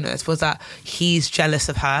Joe Jonas was that he's jealous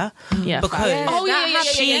of her. Yeah, because facts. Oh, yeah, yeah, yeah,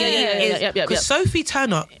 she yeah, yeah, yeah, yeah, is yep, yep, because yep. Sophie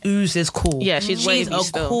Turner oozes cool. Yeah, she's wavy a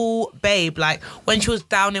still. cool babe. Like when she was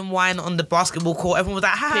down in wine on the basketball court, everyone was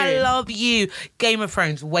like, "I Period. love you." Game of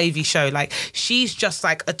Thrones, wavy show. Like she's just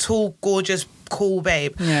like a tall, gorgeous, cool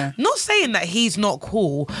babe. Yeah. Not saying that he's not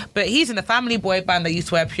cool, but he's in a family boy band that used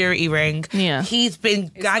to wear a purity ring. Yeah. He's been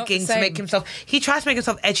not the gagging to same. make himself. He tries to make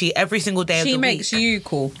himself edgy every single day of She the makes week. you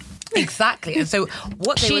cool. Exactly. And so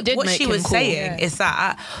what She did what make she him was cool. saying is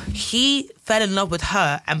that he fell in love with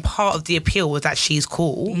her, and part of the appeal was that she's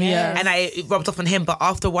cool. Yes. And it rubbed off on him, but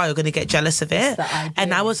after a while you're going to get jealous of it. the idea.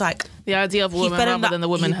 And I was like, The idea of a he woman fell in rather love, than the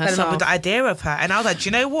woman he fell in love herself. with the idea of her. And I was like, do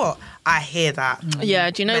you know what? I hear that. Yeah,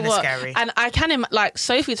 do you know Men are what? scary. And I can like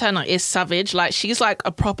Sophie Turner is savage. Like she's like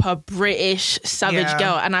a proper British savage Yeah.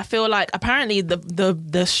 girl, and I feel like apparently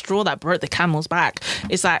the straw that broke the camel's back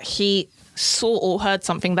is that he saw or heard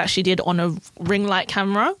something that she did on a ring light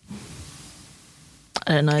camera.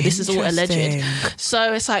 I don't know. This is all alleged. Interesting.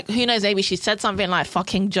 So it's like, who knows? Maybe she said something like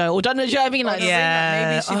 "fucking Joe" or don't know. Do you know what I mean? Like, Yeah.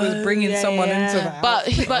 Maybe she was bringing someone into that. But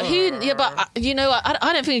who? Yeah, but you know what?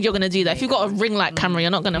 I don't think you're gonna do that. If you've got a ring light camera, you're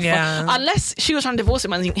not gonna Yeah. fuck unless she was trying to divorce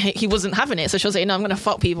him and he wasn't having it. So she'll say, "No, I'm gonna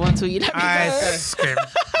fuck people until you let me I go." scream.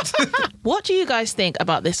 What do you guys think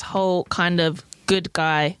about this whole kind of good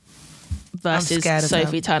guy versus scared of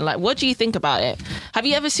Sophie them. Turner? Like, what do you think about it? Have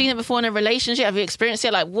you ever seen it before in a relationship? Have you experienced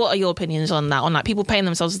it? Like, what are your opinions on that? On like people paying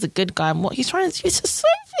themselves as the good guy and what he's trying to do to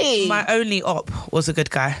Sophie? My only op was a good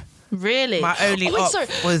guy. Really? My only wait,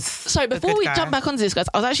 op was Sorry, a before good we guy. jump back onto this, guys,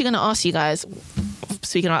 I was actually going to ask you guys,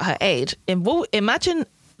 speaking about her age, imagine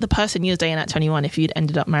the person you was dating at 21 if you'd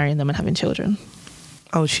ended up marrying them and having children.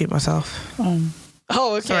 I would shoot myself.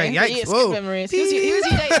 Oh, okay. Sorry, But yikes. yeah, skip Whoa. memories. Who was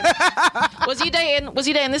you dating? Was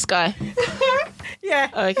he dating this guy? yeah.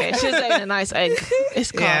 Okay, she was dating a nice egg. It's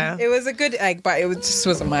calm. Yeah. It was a good egg, but just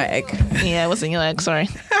wasn't my egg. Yeah, it wasn't your egg. Sorry,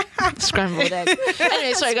 scrambled egg.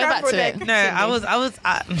 Anyway, sorry. Go back to it. No, I was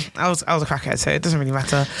a crackhead, so it doesn't really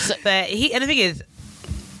matter. But and the thing is,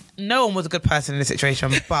 no one was a good person in this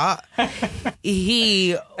situation, but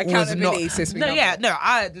he was Accountability, not. sis, we No, love yeah, it. no,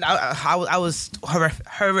 I was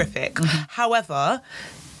horrific. However,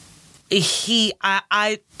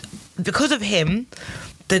 I because of him,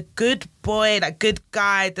 the good boy, that good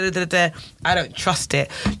guy, I don't trust it.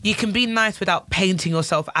 You can be nice without painting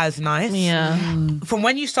yourself as nice. Yeah. From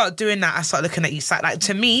when you start doing that, I start looking at you. Like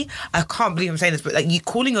to me, I can't believe I'm saying this, but like you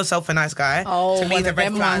calling yourself a nice guy, Oh, to me, one is a of red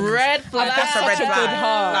them flag. ones. Red flag. That's a Such red a flag. good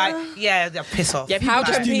heart. Like, yeah, piss off. Yeah, people How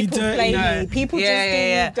just can do me people dirty. play No. me? People Yeah, just do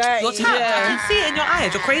yeah, me dirty. You're tapped. I can see it in your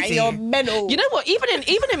eyes. You're crazy. You're mental. You know what? Even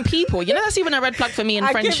in people, you know that's even a red flag for me in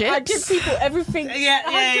friendships. I give people everything.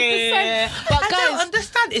 yeah. 100%. But I don't guys,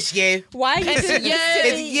 understand. It's you. Why are you It's doing you. this?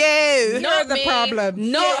 It's you. You're the me,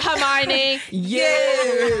 problem. Not Hermione.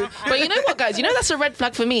 You. But you know what, guys? You know that's a red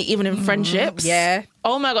flag for me, even in friendships. Yeah.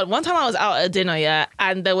 Oh my god! One time I was out at a dinner, yeah,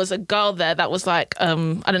 and there was a girl there that was like, I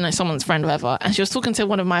don't know, someone's friend, or whatever, and she was talking to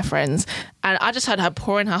one of my friends, and I just heard her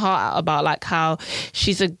pouring her heart out about like how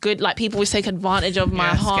she's a good, like people always take advantage of my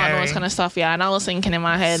Yeah, heart and all scary. this kind of stuff, yeah. And I was thinking in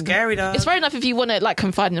my head, Scary, though. it's fair enough if you want to like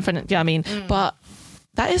confide in a friend, you know what I mean, but.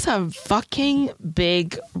 That is a fucking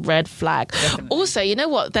big red flag. Also, you know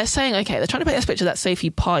what? They're saying, okay, they're trying to paint this picture that Sophie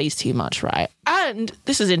parties too much, right? And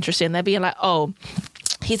this is interesting. They're being like, oh,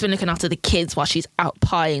 he's been looking after the kids while she's out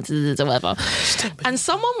partying, whatever. And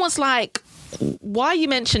someone was like, why are you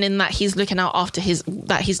mentioning that he's looking after his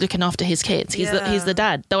kids? He's the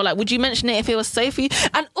dad. They were like, would you mention it if it was safe for you?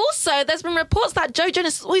 And also, there's been reports that Joe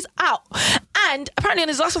Jonas is always out, and apparently in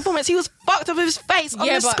his last performance, he was fucked up with his face on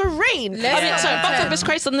the screen. Fucked up his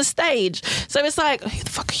face on the stage. So it's like, who the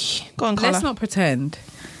fuck are you? Go on, Karla. Let's not pretend.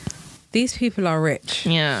 These people are rich.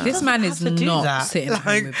 Yeah. This man is not sitting at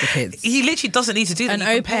home with the kids. He literally doesn't need to do that. An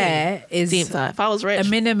au pair is if I was rich, a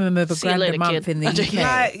minimum of £1,000 a month in the UK.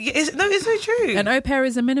 It's so true. An au pair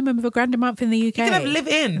is a minimum of £1,000 a month in the UK. You can have live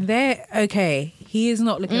in. They're okay. He is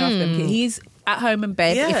not looking after them. He's at home in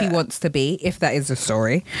bed if he wants to be, if that is the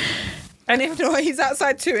story. And if not, he's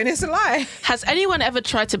outside too, and it's a lie. Has anyone ever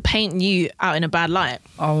tried to paint you out in a bad light?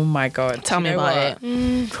 Oh my God. Tell me about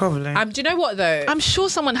it. Probably. Do you know what though? I'm sure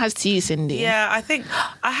someone has to you, Cindy. Yeah, I think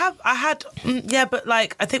I had, but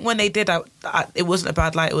like, I think when they did, it wasn't a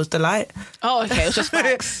bad light, it was the light. Oh, okay, it was just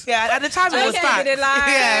facts. Yeah, at the time it was facts. You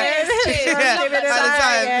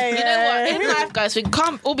know what? In life, guys, we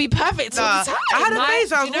can't all be perfect all the time. I had a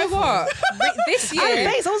phase I was you know what? This year,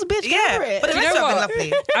 I was a bitch. Yeah, but the you rest know of it what?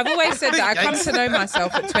 lovely. I've always said that I come to know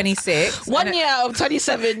myself at 26. 1 year out of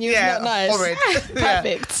 27, you're not nice. Horrid.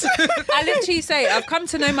 Perfect. I literally say I've come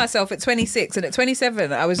to know myself at 26, and at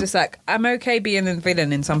 27, I was just like, I'm okay being the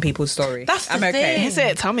villain in some people's story. That's the I'm okay. thing. Is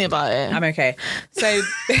it? Tell me about it. I'm okay. So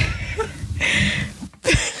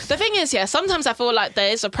The thing is, sometimes I feel like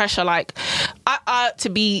there is a pressure, like, to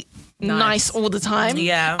be nice all the time.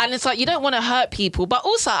 Yeah. And it's like, you don't want to hurt people. But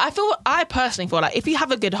also, I personally feel like if you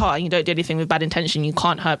have a good heart and you don't do anything with bad intention, you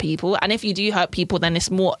can't hurt people. And if you do hurt people, then it's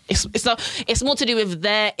more to do with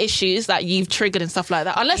their issues that you've triggered and stuff like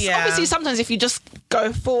that. Unless, obviously, sometimes if you just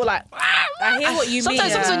go for like... I hear what you mean.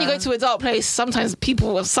 Sometimes when you go to a dark place, sometimes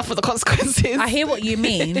people will suffer the consequences. I hear what you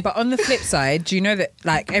mean, but on the flip side, do you know that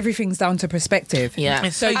like everything's down to perspective? Yeah.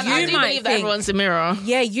 So and I do believe that everyone's a mirror.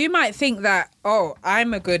 Yeah, you might think that, oh,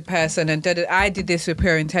 I'm a good person and I did this with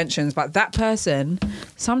pure intentions, but that person,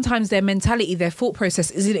 sometimes their mentality, their thought process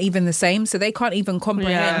isn't even the same, so they can't even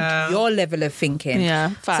comprehend your level of thinking. Yeah,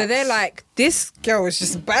 facts. So they're like, this girl is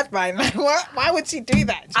just bad mind. Like, what? Why would she do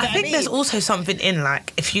that? I think there's also something in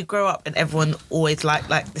like, if you grow up and everyone always like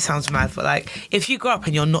this sounds mad, but like if you grow up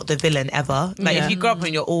and you're not the villain ever, like if you grow up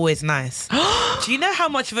and you're always nice, do you know how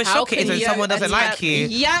much of a shock it is when someone doesn't like you?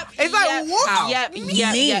 Yep. It's like, what? Yep.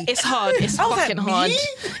 It's hard. It's fucking hard.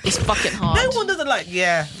 It's fucking hard. No one doesn't like,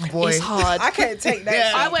 boy. It's hard. I can't take that.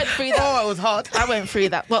 Yeah. I went through that. Oh, it was hard. I went through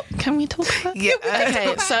that. Well, can we talk about it? Yeah.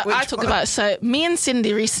 Okay, so I talked about it. So me and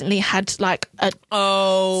Cindy recently had like a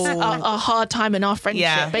hard time in our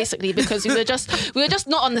friendship, basically, because we were just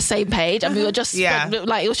not on the same page, and we were just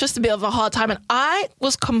like, it was just a bit of a hard time, and I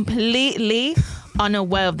was completely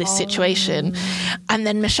unaware of this situation. And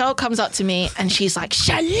then Michelle comes up to me and she's like,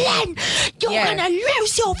 Shelen, you're gonna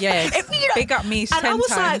lose your big up me 10 and I was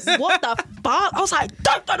times. like, what the fuck? I was like,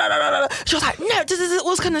 she was like, no, this is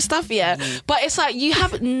all this kind of stuff, but it's like you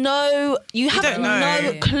have no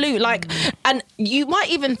clue, like, and you might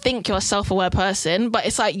even think you're a self-aware person, but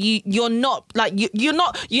it's like you're not, like, you're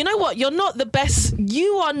not, you know what, you're not the best,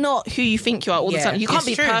 you are not who you think you are all the time. You can't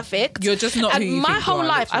be perfect. You're just not who you think you are. And my whole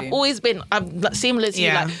life I've always been, similar to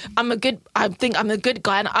you, like, I think I'm a good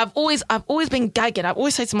guy, and I've always been gagging. I've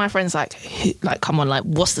always said to my friends, like, come on, like,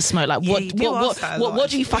 what's the smoke? Like, what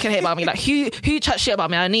do you fucking hate about me? Like, who chat shit about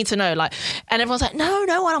me? I need to know. Like, and everyone's like, no,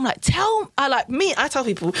 and I'm like, I tell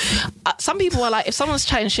people, some people are like, if someone's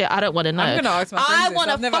chatting shit, I don't want to know. I'm gonna ask my friends. I want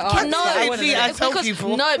to fucking know. I tell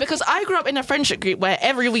people. No, because I grew up in a friendship group where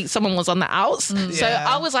every week someone was on the outs. So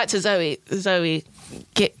I was like to Zoe,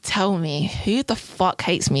 tell me who the fuck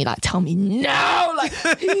hates me. Like, tell me no. Like,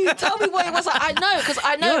 tell me what it was. Like, I know, because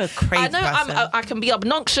I know, You're a crazy person. I can be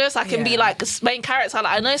obnoxious. I can be like main character.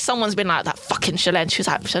 Like, I know someone's been like that fucking Shelen. She was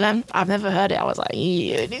like, Shelen, I've never heard it. I was like,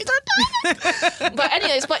 you need to do it. But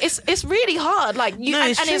anyways, it's really hard. Like,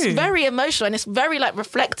 it's very emotional, and it's very like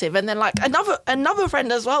reflective. And then like another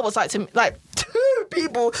friend as well was like to me, like 3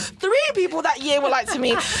 people that year were like to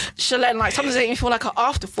me, Shelen, like, sometimes make me feel like an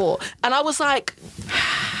afterthought. And I was like,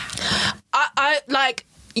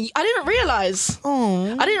 I didn't realise.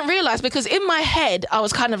 I didn't realise, because in my head I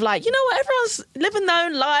was kind of like, you know what, everyone's living their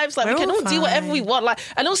own lives. Like, we can all do whatever we want. Like,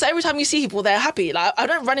 and also every time you see people, they're happy. Like, I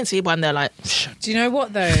don't run into people and they're like, do you know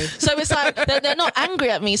what though? So it's like they're not angry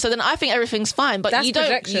at me. So then I think everything's fine. But that's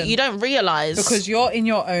you don't realise, because you're in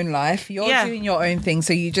your own life. You're doing your own thing.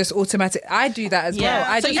 So you just automatically. I do that as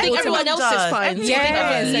well. So you think everyone else is fine.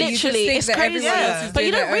 Literally, it's crazy. But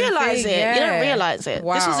you don't realise it. You don't realise it.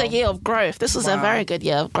 Wow. This was a year of growth. This was a very good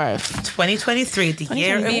year of growth. 2023, the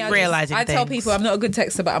year of realizing I tell things. people I'm not a good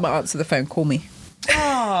texter, but I'm gonna answer the phone. Call me.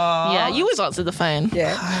 Yeah, you always answer the phone.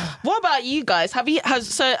 Yeah. What about you guys? Have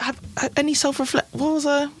any self-reflect? What was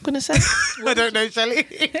I going to say? I don't know, Shelley.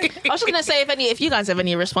 I was just going to say if you guys have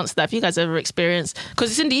any response to that, if you guys ever experienced,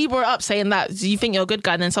 because Cindy, you brought up saying that you think you're a good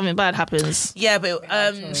guy and then something bad happens. Yeah,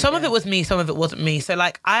 but some of it was me, some of it wasn't me. So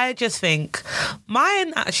like, I just think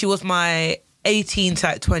mine actually was my 18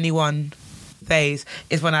 to 21 phase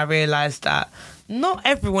is when I realised that not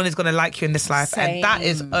everyone is going to like you in this life, and that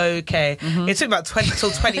is okay. It took about 20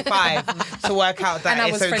 till 25 to work out that And I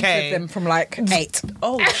it's was friends okay. with them from like 8.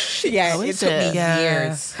 Oh, Yeah, Oh, it is took it? me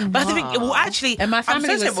years. But I think it will actually, And my family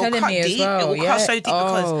I'm so was sorry, it will telling cut me as deep. well, It will yeah. cut so deep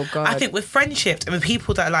Oh, because God. I think with friendships and with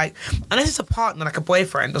people that are like, unless it's a partner, like a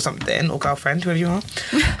boyfriend or something, or girlfriend, whoever you are,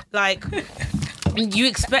 like, you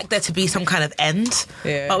expect there to be some kind of end.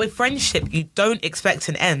 Yeah. But with friendship, you don't expect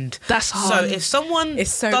an end. That's So hard. if someone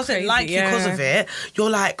It's so doesn't crazy, like you because yeah. of it, you're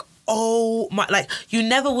like, oh my, like you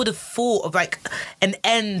never would have thought of like an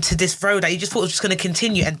end to this road. Like you just thought it was just going to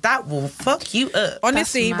continue, and that will fuck you up.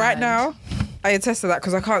 Honestly, That's right mad. now, I attest to that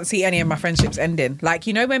because I can't see any of my friendships ending. Like,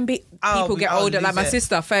 you know, when people get older, like my lose it.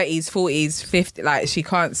 sister, 30s, 40s, 50s, like she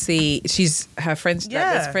can't see, her friends, like,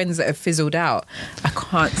 Yeah. there's friends that have fizzled out. I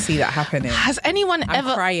can't see that happening. Has anyone I'm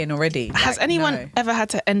ever crying already. Has Like, anyone no. ever had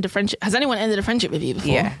to end a friendship? Has anyone ended a friendship with you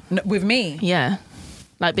before? Yeah. With me? Yeah.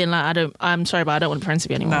 Like being like, I'm sorry, but I don't want to be friends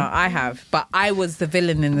with you anymore. No, I have. But I was the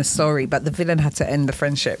villain in the story, but the villain had to end the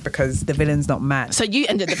friendship because the villain's not mad. So you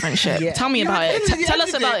ended the friendship. Yeah. Tell me about it. Tell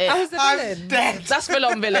us about I was it. the I'm villain. dead. That's full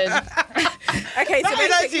on villain. Okay, so That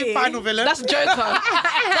is actually basically, final villain. That's Joker.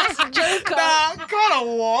 That's Joker.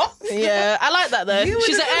 God, what? Yeah, I like that though.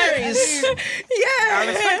 She's an Aries. I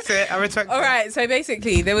respect it. I respect All it. right, so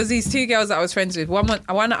basically, there was these two girls that I was friends with. One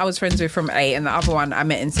I was friends with from 8, and the other one I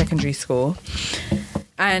met in secondary school.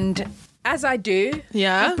 And as I do,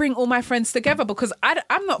 Yeah. I bring all my friends together because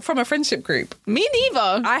I'm not from a friendship group. Me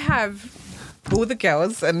neither. I have all the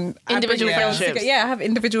girls and I bring Individual the girls friendships. toge- Yeah, I have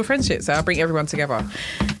individual friendships, so I bring everyone together.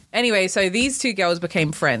 Anyway, so these two girls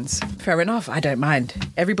became friends. Fair enough, I don't mind.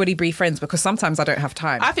 Everybody be friends because sometimes I don't have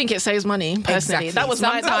time. I think it saves money, personally. Exactly. That was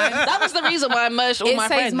my time. That was the reason why I merged all it my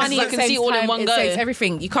saves friends. money, so I it can saves see all time, in one it go. saves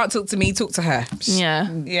everything. You can't talk to me, talk to her.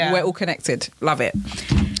 Yeah. Yeah. We're all connected. Love it.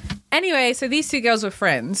 Anyway, so these two girls were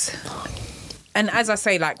friends. And as I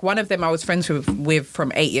say, like one of them I was friends with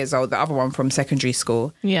from 8 years old, the other one from secondary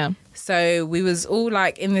school. Yeah. So we was all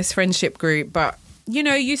like in this friendship group, but you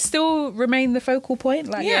know, you still remain the focal point.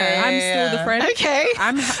 Like, Yeah, I'm yeah, still the friend. Okay.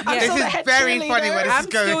 I'm still This the is head very cheerleader. funny where this I'm is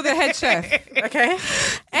going. still the head chef. Okay.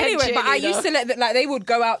 Anyway, but I cheerleader. used to let like they would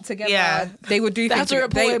go out together. Yeah. They would do They have things. to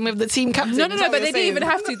report him with the team captain. No, Is that but what they you're didn't even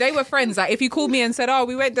saying? have to. They were friends. Like if you called me and said, "Oh,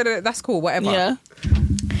 we went," that's cool, whatever. Yeah.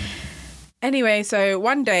 Anyway, so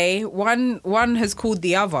one day, one has called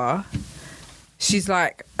the other. She's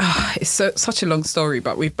like, it's such a long story,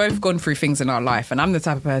 but we've both gone through things in our life, and I'm the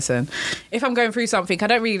type of person, if I'm going through something, I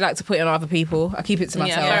don't really like to put it on other people. I keep it to Yeah,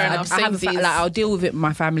 myself. fair enough. I have Samesies. like I'll deal with it with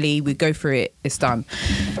my family. We go through it. It's done.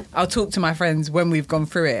 I'll talk to my friends when we've gone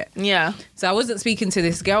through it. Yeah. So I wasn't speaking to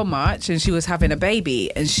this girl much, and she was having a baby,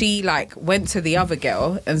 and she like went to the other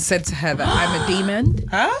girl and said to her that I'm a demon.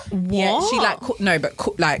 Huh? Yeah, she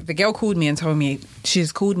like like the girl called me and told me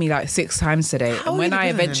she's called me like 6 times today. How And are when you I doing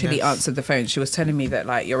in eventually this? answered the phone, she was telling me that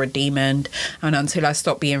like you're a demon, and until I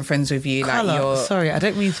stop being friends with you, like Karla, you're sorry, I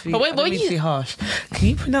don't mean to be, But wait, I don't what mean you- to be harsh. Can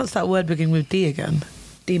you pronounce that word beginning with D again?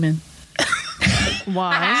 demon.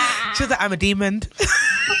 Why? She was like, I'm a demon.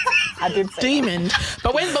 Demon.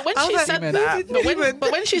 But when she like, said demon. that,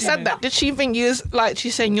 but when she said that, did she think you was like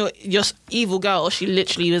she's saying you're evil girl? Or she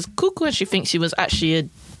literally was cuckoo, and she thinks she was actually a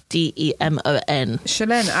DEMON.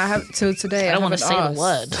 Shelen, I have till today. I don't want to haven't say the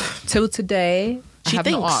asked. word. Till today, She I have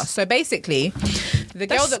not thinks. asked. So basically, the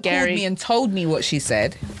girl That's that scary. called me and told me what she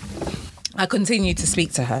said, I continued to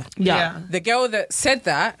speak to her. Yeah. The girl that said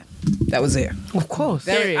that was it. Of course.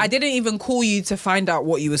 Period. I didn't even call you to find out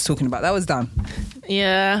what you was talking about. That was done.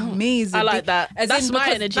 Yeah. Me, is a I like big- that. as That's in, my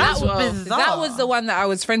because energy that as was well. bizarre. That was the one that I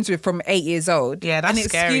was friends with from 8 years old. Yeah, that's and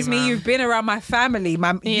scary, excuse me, man. you've been around my family. You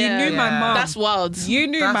Yeah. knew my Yeah. mom. That's wild. You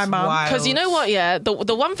knew That's my mom. wild. Because you know what? Yeah, the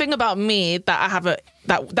one thing about me that I have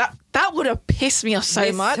that would have pissed me off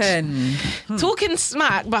so much. Listen. Talking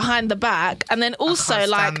smack behind the back, and then also can't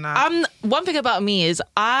like stand that. one thing about me is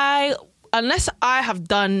unless I have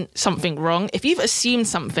done something wrong, if you've assumed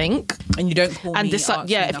something And you don't call and me. decide, ask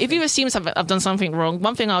yeah, me if nothing. you've assumed something, I've done something wrong.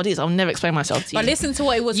 One thing I'll do is I'll never explain myself to you. But listen to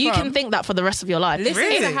what it was you from. can think that for the rest of your life. Listen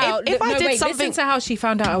Really? to how. If I did listen something- to how she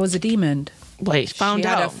found out I was a demon. Wait, found she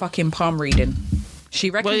had a out. fucking palm reading. She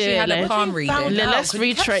reckons Well, she had a palm reading. Found out, Let's 'cause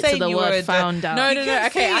you kept retrace to saying the you were word the- found out. No, You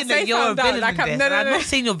kept okay, I saying say that you're a found out, villain like in this. no, I've not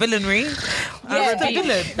seen your villainry. I'm the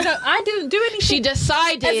villain. No, I didn't do anything. She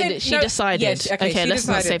decided. As in- she no, decided. yes, okay, she let's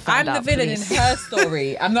not say decided. found I'm out. the villain please. in her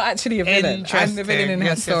story. I'm not actually a villain. I'm the villain in her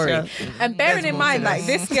Interesting. story. Yes, yes. And bearing There's in more mind, to like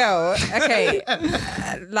this. this girl, okay,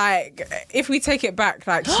 like if we take it back,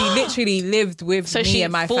 like she literally lived with So me she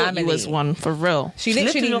and my thought family. you was one for real. She lived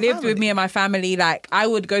literally with your lived with me and my family. Like I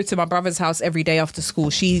would go to my brother's house every day after school.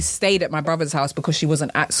 She stayed at my brother's house because she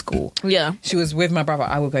wasn't at school. Yeah. She was with my brother.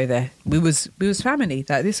 I would go there. We was family.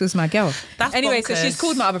 Like this was my girl. That's anyway, so bonkers. she's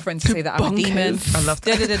called my other friend to say that I'm a demon. Bonkers. I love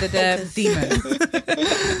that.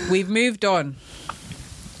 Demon. We've moved on.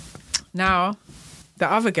 Now,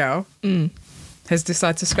 the other girl has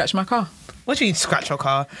decided to scratch my car. What do you mean scratch your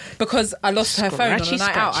car? Because I lost her phone on a Scratchy,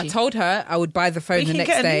 night out. I scratchy. told her I would buy the phone You the can next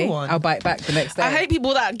get a new day. one. I'll buy it back the next day. I hate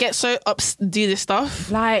people that get so do this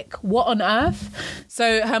stuff. Like, what on earth?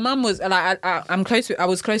 So her mum was like, I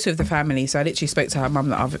was close with the family, so I literally spoke to her mum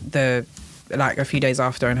like a few days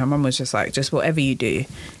after, and her mum was just like, just whatever you do,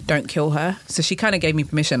 don't kill her. So she kind of gave me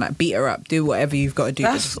permission, like beat her up, do whatever you've got to do.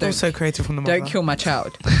 but That's just don't- also creative from the mother. Don't kill my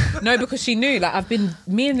child. No, because she knew, like,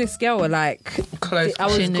 me and this girl were like, Close. I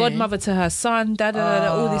was She knew. godmother to her son,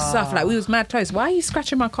 all this stuff. Like, we was mad close. Why are you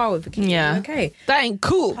scratching my car with the kid? Yeah. Are you okay? That ain't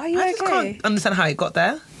cool. Are you I just okay? can't understand how it got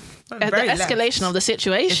there. The escalation of the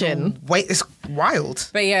situation. Wait, it's wild.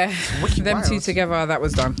 But yeah, wicked them two wild. together, that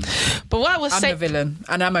was done. But what I was I'm saying, the villain,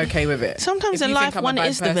 and I'm okay with it. sometimes If in you think life I'm a one bad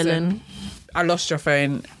is the person, villain. I lost your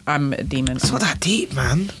phone. I'm a demon. It's not that deep,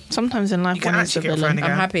 man. Sometimes in life You can one is the actually get a friend villain.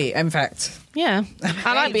 again. I'm happy. In fact, Yeah,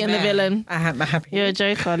 I like being the Amen. villain. I'm happy. You're a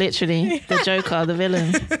joker, literally. The joker, the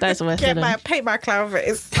villain. That's the worst villain. paint my clown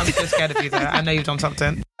face. I'm so scared of you there. I know you've done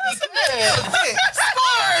something.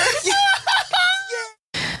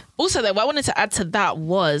 Also, though, what I wanted to add to that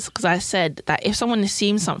was because I said that if someone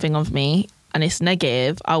assumes something of me and it's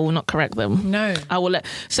negative, I will not correct them. No. I will let.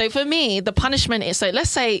 So for me, the punishment is, so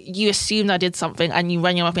let's say you assumed I did something and you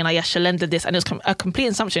rang you up and like, yeah, Shel did this, and it was a complete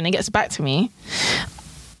assumption and it gets back to me.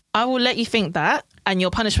 I will let you think that, and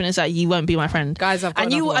your punishment is that you won't be my friend. Guys, I've got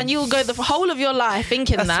and you another one. and you will go the whole of your life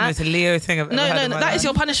thinking That's the that. most Leo thing I've ever No, heard no, in no, my that is life.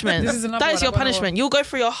 your punishment. This is another That is one, your I've got another punishment. You'll go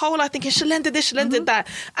through your whole life thinking, Shel did this, Shel did that.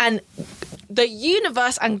 And the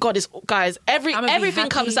universe and God is, guys, I'ma be everything happy.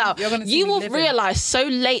 comes out. You're gonna see You me will living. realise so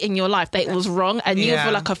late in your life that it was wrong, and you'll Yeah.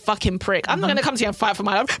 feel like a fucking prick. I'm not going to come to you and fight for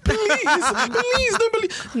my life. Please, don't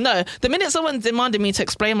believe. No, the minute someone demanded me to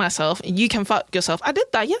explain myself, you can fuck yourself. I did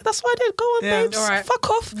that. Yeah, that's what I did. Go on, Yeah. babes. All right. Fuck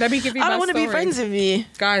off. Let me give you I my don't want to be story. friends with you.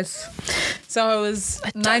 Guys, so I was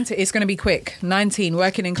 19. It's going to be quick. 19,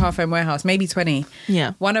 working in Car Phone Warehouse, maybe 20.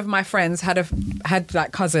 Yeah. One of my friends had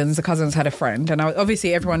like cousins. The cousins had a friend, and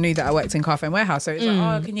obviously everyone knew that I worked in Car Phone Warehouse. So it was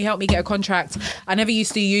like, oh, can you help me get a contract? I never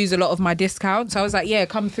used to use a lot of my discounts. So I was like, yeah,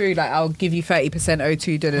 come through. Like I'll give you 30%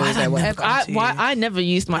 O2, whatever. I never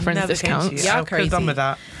used my friend's Never came to discounts. you. Yeah, I could have done crazy. with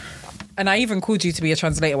that. And I even called you to be a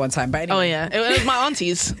translator one time. But anyway. Oh yeah, it was my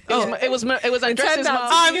aunties. It was Andres' mum.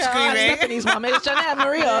 I'm and screaming. Stephanie's mum. It was Janet and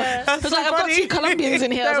Maria. It was like, I've got funny. 2 Colombians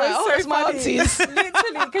in here. I was like, oh, it's my aunties.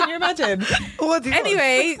 Literally, can you imagine? What did you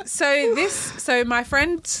Anyway, so my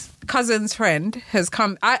cousin's friend has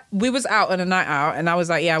come. We was out on a night out, and I was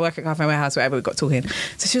like, yeah, I work at Car Phone Warehouse, whatever. We got talking.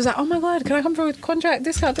 So she was like, oh my God, can I come for a contract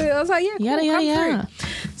discount? I was like, yeah, cool, come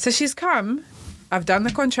through. So she's come. I've done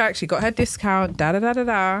the contract. She got her discount. Da da da da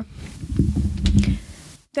da.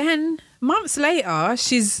 Then months later,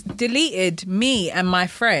 she's deleted me and my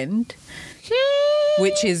friend,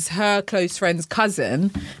 which is her close friend's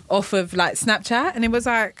cousin, off of like Snapchat, and it was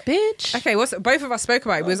like, Bitch. okay, both of us spoke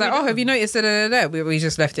about it. We was like, oh, have you noticed? We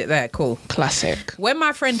just left it there. Cool. Classic. When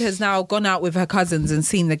my friend has now gone out with her cousins and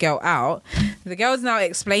seen the girl out, the girl's now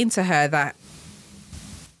explained to her that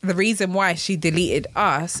the reason why she deleted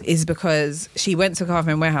us is because she went to Car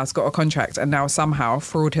Phone Warehouse, got a contract, and now somehow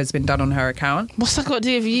fraud has been done on her account. What's that got to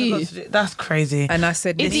do with you? That's crazy. And I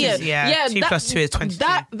said, Idiot. listen, Yeah, 2 plus 2 is 22.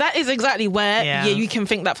 That is exactly where Yeah. you can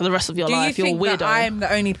think that for the rest of your do you life. You're think weirdo. that I'm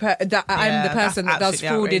the only I'm the Yeah, person that that's does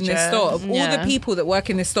fraud in this absolutely store? Of all Yeah. the people that work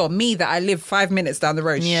in this store, me that I live 5 minutes down the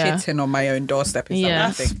road, Yeah. shitting on my own doorstep is Yeah.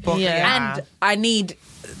 something. Yeah. And I need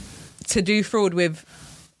to do fraud with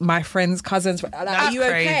my friends' cousins. Like, are you okay?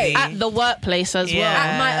 crazy. At the workplace as Yeah.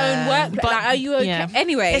 At my own work, But- like, are you okay? yeah.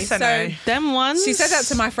 Anyway, It's a so no. them ones. she said that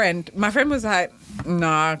to my friend. My friend was like,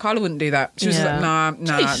 "Nah, Carla wouldn't do that." She was Yeah. like, "Nah,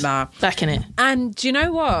 Jeez. nah." Back in it. And do you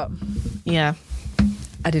know what? Yeah.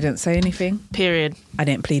 I didn't say anything. Period. I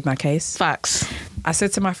didn't plead my case. Facts. I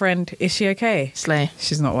said to my friend, "Is she okay?" Slay.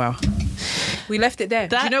 She's not well. We left it there.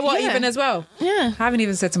 Do you That- know what? yeah. Even as well, Yeah. I haven't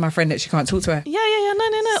even said to my friend that she can't talk to her. Yeah.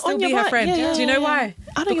 No. Still On be your her right. friend. Yeah, Do you know why?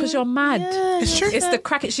 because you're mad. It's true. It's the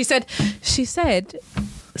crack. She said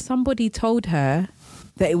somebody told her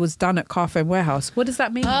that it was done at Carphone Warehouse. What does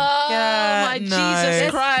that mean? Oh my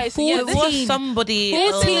Jesus Christ! It was somebody.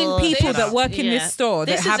 14 people that work in this store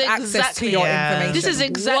that This have is access to exactly- your Yeah. information. This is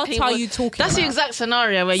exactly what are you talking That's about? the exact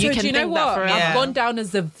scenario where you So can do you know think that what? forever. I've gone down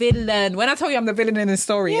as the villain. When I tell you I'm the villain in this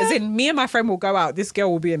story, as in me and my friend will go out, this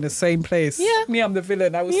girl will be in the same place. Yeah. Me, I'm the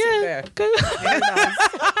villain. I will sit there. Go.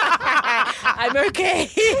 I'm okay.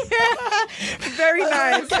 Very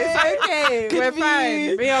nice. It's okay. We're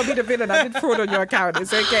fine. Me, I'll be the villain. I did fraud on your account.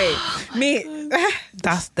 It's okay. Me.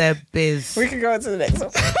 That's their biz. We can go on to the next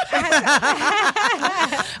one.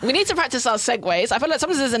 We need to practice our segues. I feel like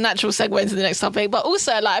sometimes there's a natural segue into the next topic, but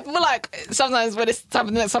also like I feel like sometimes when it's time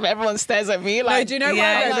for the next topic, everyone stares at me. Like, No, do you know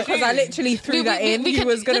Yeah, why? like- Because I literally threw that in. we He can-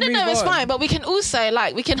 was going to move no, on. it's fine. But we can also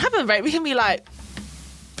like we can have a break. We can be like,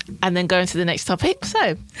 and then go into the next topic.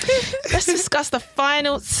 So let's discuss the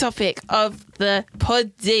final topic of the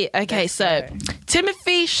poddy. Okay, so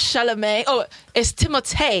Timothy Chalamet. Oh, it's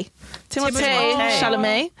Timothée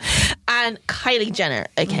Chalamet and Kylie Jenner.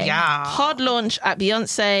 Okay, Yeah. hard launch at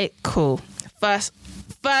Beyonce. Cool. First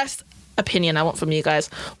opinion I want from you guys.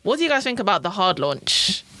 What do you guys think about the hard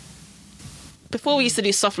launch? Before we used to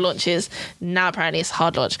do soft launches, now apparently it's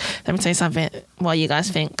hard launch. Let me tell you something. What you guys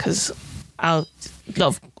think? Because I'll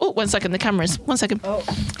love. Oh, 1 second. The cameras. 1 second. Oh.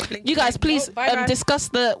 You guys, please bye. discuss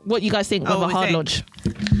what you guys think of what a we hard think. launch.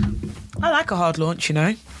 I like a hard launch, you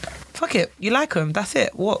know. Fuck it, you like them. That's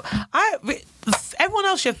it. Everyone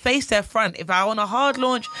else should face their front. If I want a hard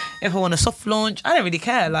launch, if I want a soft launch, I don't really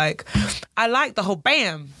care. Like, I like the whole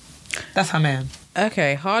bam. That's how I am.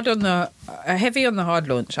 Okay, heavy on the hard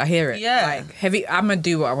launch. I hear it. Yeah. Like heavy. I'm gonna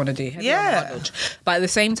do what I want to do. Heavy on the Yeah. hard launch. But at the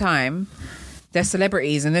same time, they're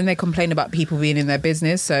celebrities, and then they complain about people being in their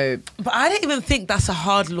business. So But I don't even think that's a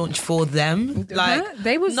hard launch for them. Like, Huh?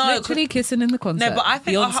 They was literally kissing in the concert. No, but I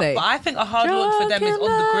think Beyonce. a hard launch for them is on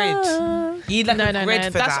the grid. You need like a grid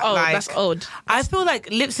for That's that. old. Like, That's old. I feel like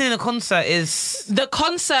lip sync in a concert is. The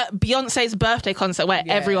concert, Beyonce's birthday concert, where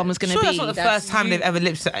everyone was going to Sure, be. that's not the first time they've ever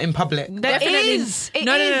lip synced in public. Definitely. It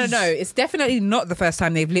No. is. It's definitely not the first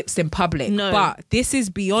time they've lips in public. No. But this is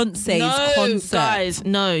Beyonce's concert. Guys,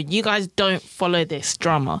 no, you guys don't follow this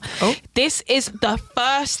drama. Oh. This is the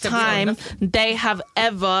first time they have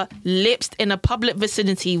ever lipsed in a public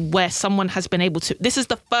vicinity where someone has been able to. This is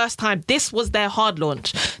the first time. This was their hard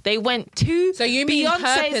launch. They went to So you mean Beyonce's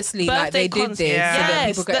purposely like they birthday did concert. this? Yeah. So that Yes,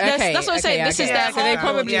 people go, that's what I'm saying. This is their So they hard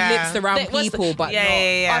probably launch. lipsed around They- what's the- people, but not.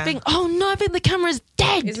 I think. Oh no! I think the camera's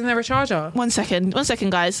dead. Isn't there a charger? 1 second,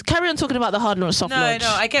 guys. Carry on talking about the hard launch, soft launch.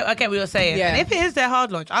 No, I get what you're saying. Yeah. And if it is their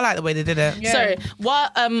hard launch, I like the way they did it. Yeah. Sorry.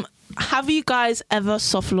 What? Have you guys ever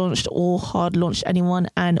soft launched or hard launched anyone?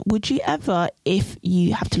 And would you ever, if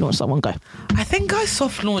you have to launch someone, go? I think I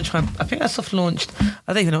soft launched. I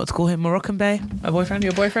don't even know what to call him. Moroccan Bay, my boyfriend.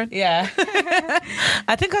 Your boyfriend? Yeah.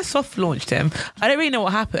 I think I soft launched him. I don't really know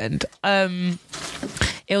what happened.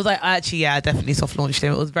 It was like, I definitely soft launched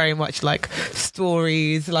him. It was very much like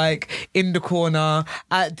stories, like in the corner,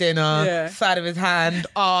 at dinner, side of his hand,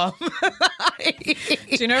 arm. Do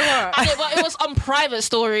you know what? It was on private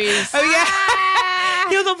stories. Oh yeah,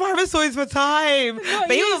 he was on private stories for time.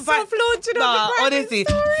 But he was on soft-launching on the private honestly,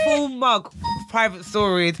 stories. full mug private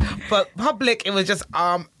stories. But public, it was just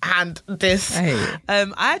arm, hand, this. Hey. I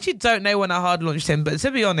actually don't know when I hard launched him, but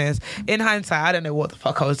to be honest, in hindsight, I don't know what the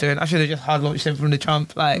fuck I was doing. I should have just hard launched him from the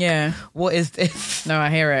jump. Like, Yeah. what is this? No, I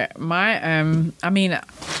hear it. My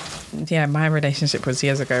relationship was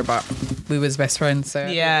years ago, but we was best friends, so I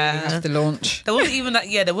Yeah. didn't really have to launch. There wasn't even that.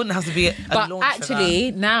 Yeah, there wouldn't have to be a But launch for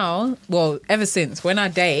actually, now, well, ever since when I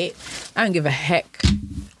date, I don't give a heck.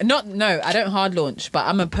 I don't hard launch, but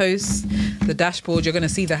I'm gonna post the dashboard. You're gonna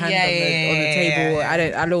see the hand on the table.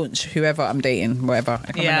 yeah. I launch whoever I'm dating, whatever.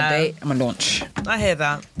 If I'm on a date, I'm gonna launch. that. I hear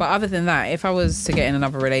that. But other than that, if I was to get in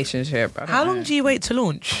another relationship, I don't How know. long do you wait to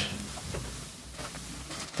launch?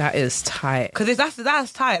 That is tight. Because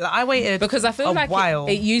that's tight. Like, I waited Because I feel a like while.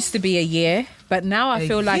 it used to be a year, but now I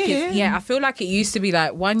feel like year? I feel like it used to be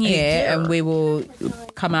like 1 year, year? and we will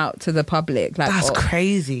come out to the public. Like, That's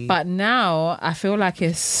crazy. But now I feel like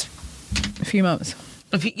it's a few months.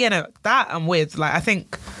 If you know that I'm with, like, I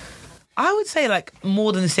think I would say like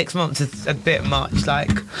more than 6 months is a bit much. Like,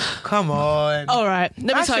 come on. All right, let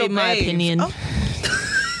me That's tell your you my babes. opinion. Oh.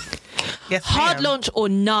 Yes, hard ma'am. launch or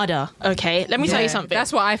nada. Okay, let me tell you something.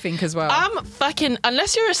 That's what I think as well. I'm fucking,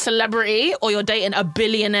 unless you're a celebrity or you're dating a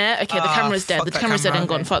billionaire. Okay, the camera's dead. fuck The that camera's dead camera, and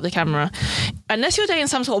gone. okay. Fuck the camera. Unless you're dating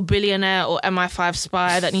some sort of billionaire or MI5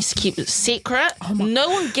 spy that needs to keep it secret, no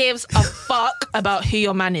one gives a fuck about who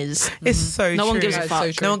your man is. It's so No true. one gives a That's fuck.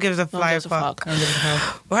 so true. No one gives a fly gives a fuck.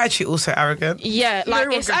 fuck. We're actually also arrogant. Yeah, like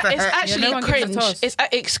one it's gives a heck. actually no one gives a cringe. toss.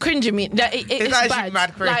 It's cringe me. That it's actually bad.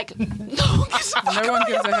 mad cringe. Like no one gives a fuck. No one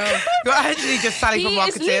gives a hell. You're actually just Sally from He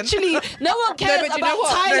is marketing. literally no one cares but you about know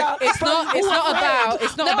what? Tyler. No, it's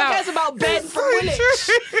not no about. one cares about Ben from Woolwich.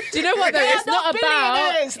 Do you know what though? They It's are not not about.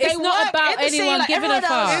 billionaires. They It's not work about in the scene anyone like giving a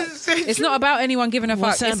everyone fuck. else. It's not about anyone giving a fuck.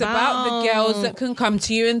 What's It's it about the about? girls that can come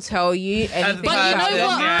to you and tell you anything. But you about know them.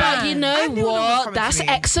 what? Yeah. But you know I knew they were what? coming That's to me.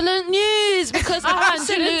 excellent news because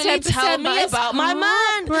absolutely 110%, tell me but it's about my man.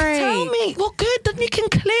 heartbreak. Tell me. Well, good. Then we can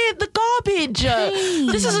clear the garbage.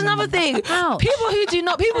 This is another thing. Ouch. People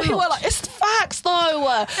who are like, it's facts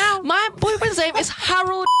though. My boyfriend's name is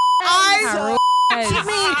Harold. Harold. To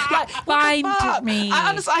me, like, Find what the fuck? me. I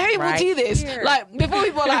honestly, I hate people Right do this. here. Like before,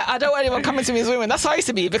 people are like, I don't want anyone coming to me as women. That's how I used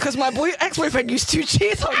to be because my ex-boyfriend used to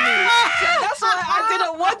cheat on me. So that's why I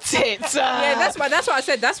didn't want it. Yeah, that's why I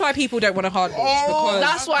said that's why people don't want a hard launch. Because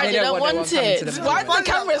That's why I they don't didn't want anyone coming to it. them. Why the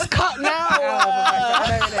camera's cut now?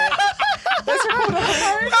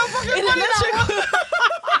 In electric.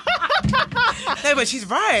 No, but she's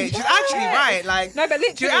right. She's actually right. Like, No, but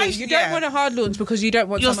literally, actually- you don't yeah. want a hard launch because you don't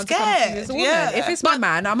want You're someone to come to you scared, as a woman. yeah. If it's my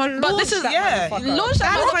man, I'm a launch But this is that motherfucker. launch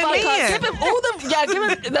that That's what I motherfucker. mean. Give him all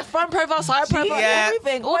give him the front profile, side profile, Yeah.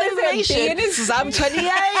 everything, all What the is it, information. being I'm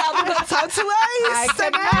 28. I've got time to waste. I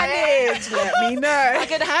can manage. Let me know. I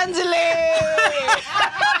can handle it.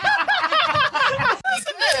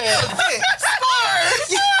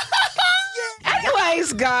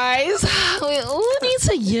 Anyways, guys, we all need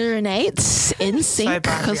to urinate in sync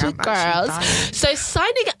badly, because we're I'm actually girls. dying. So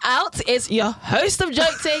signing out is your host of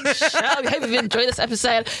Joke Ting, Shel. We hope you've enjoyed this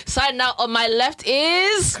episode. Signing out on my left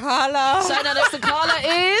is Carla. signing out next to Karla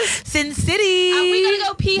is Sin City. and we're gonna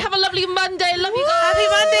go pee. Have a lovely Monday. Love you guys. Happy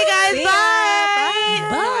Monday, guys. See ya. Bye.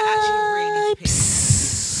 Bye.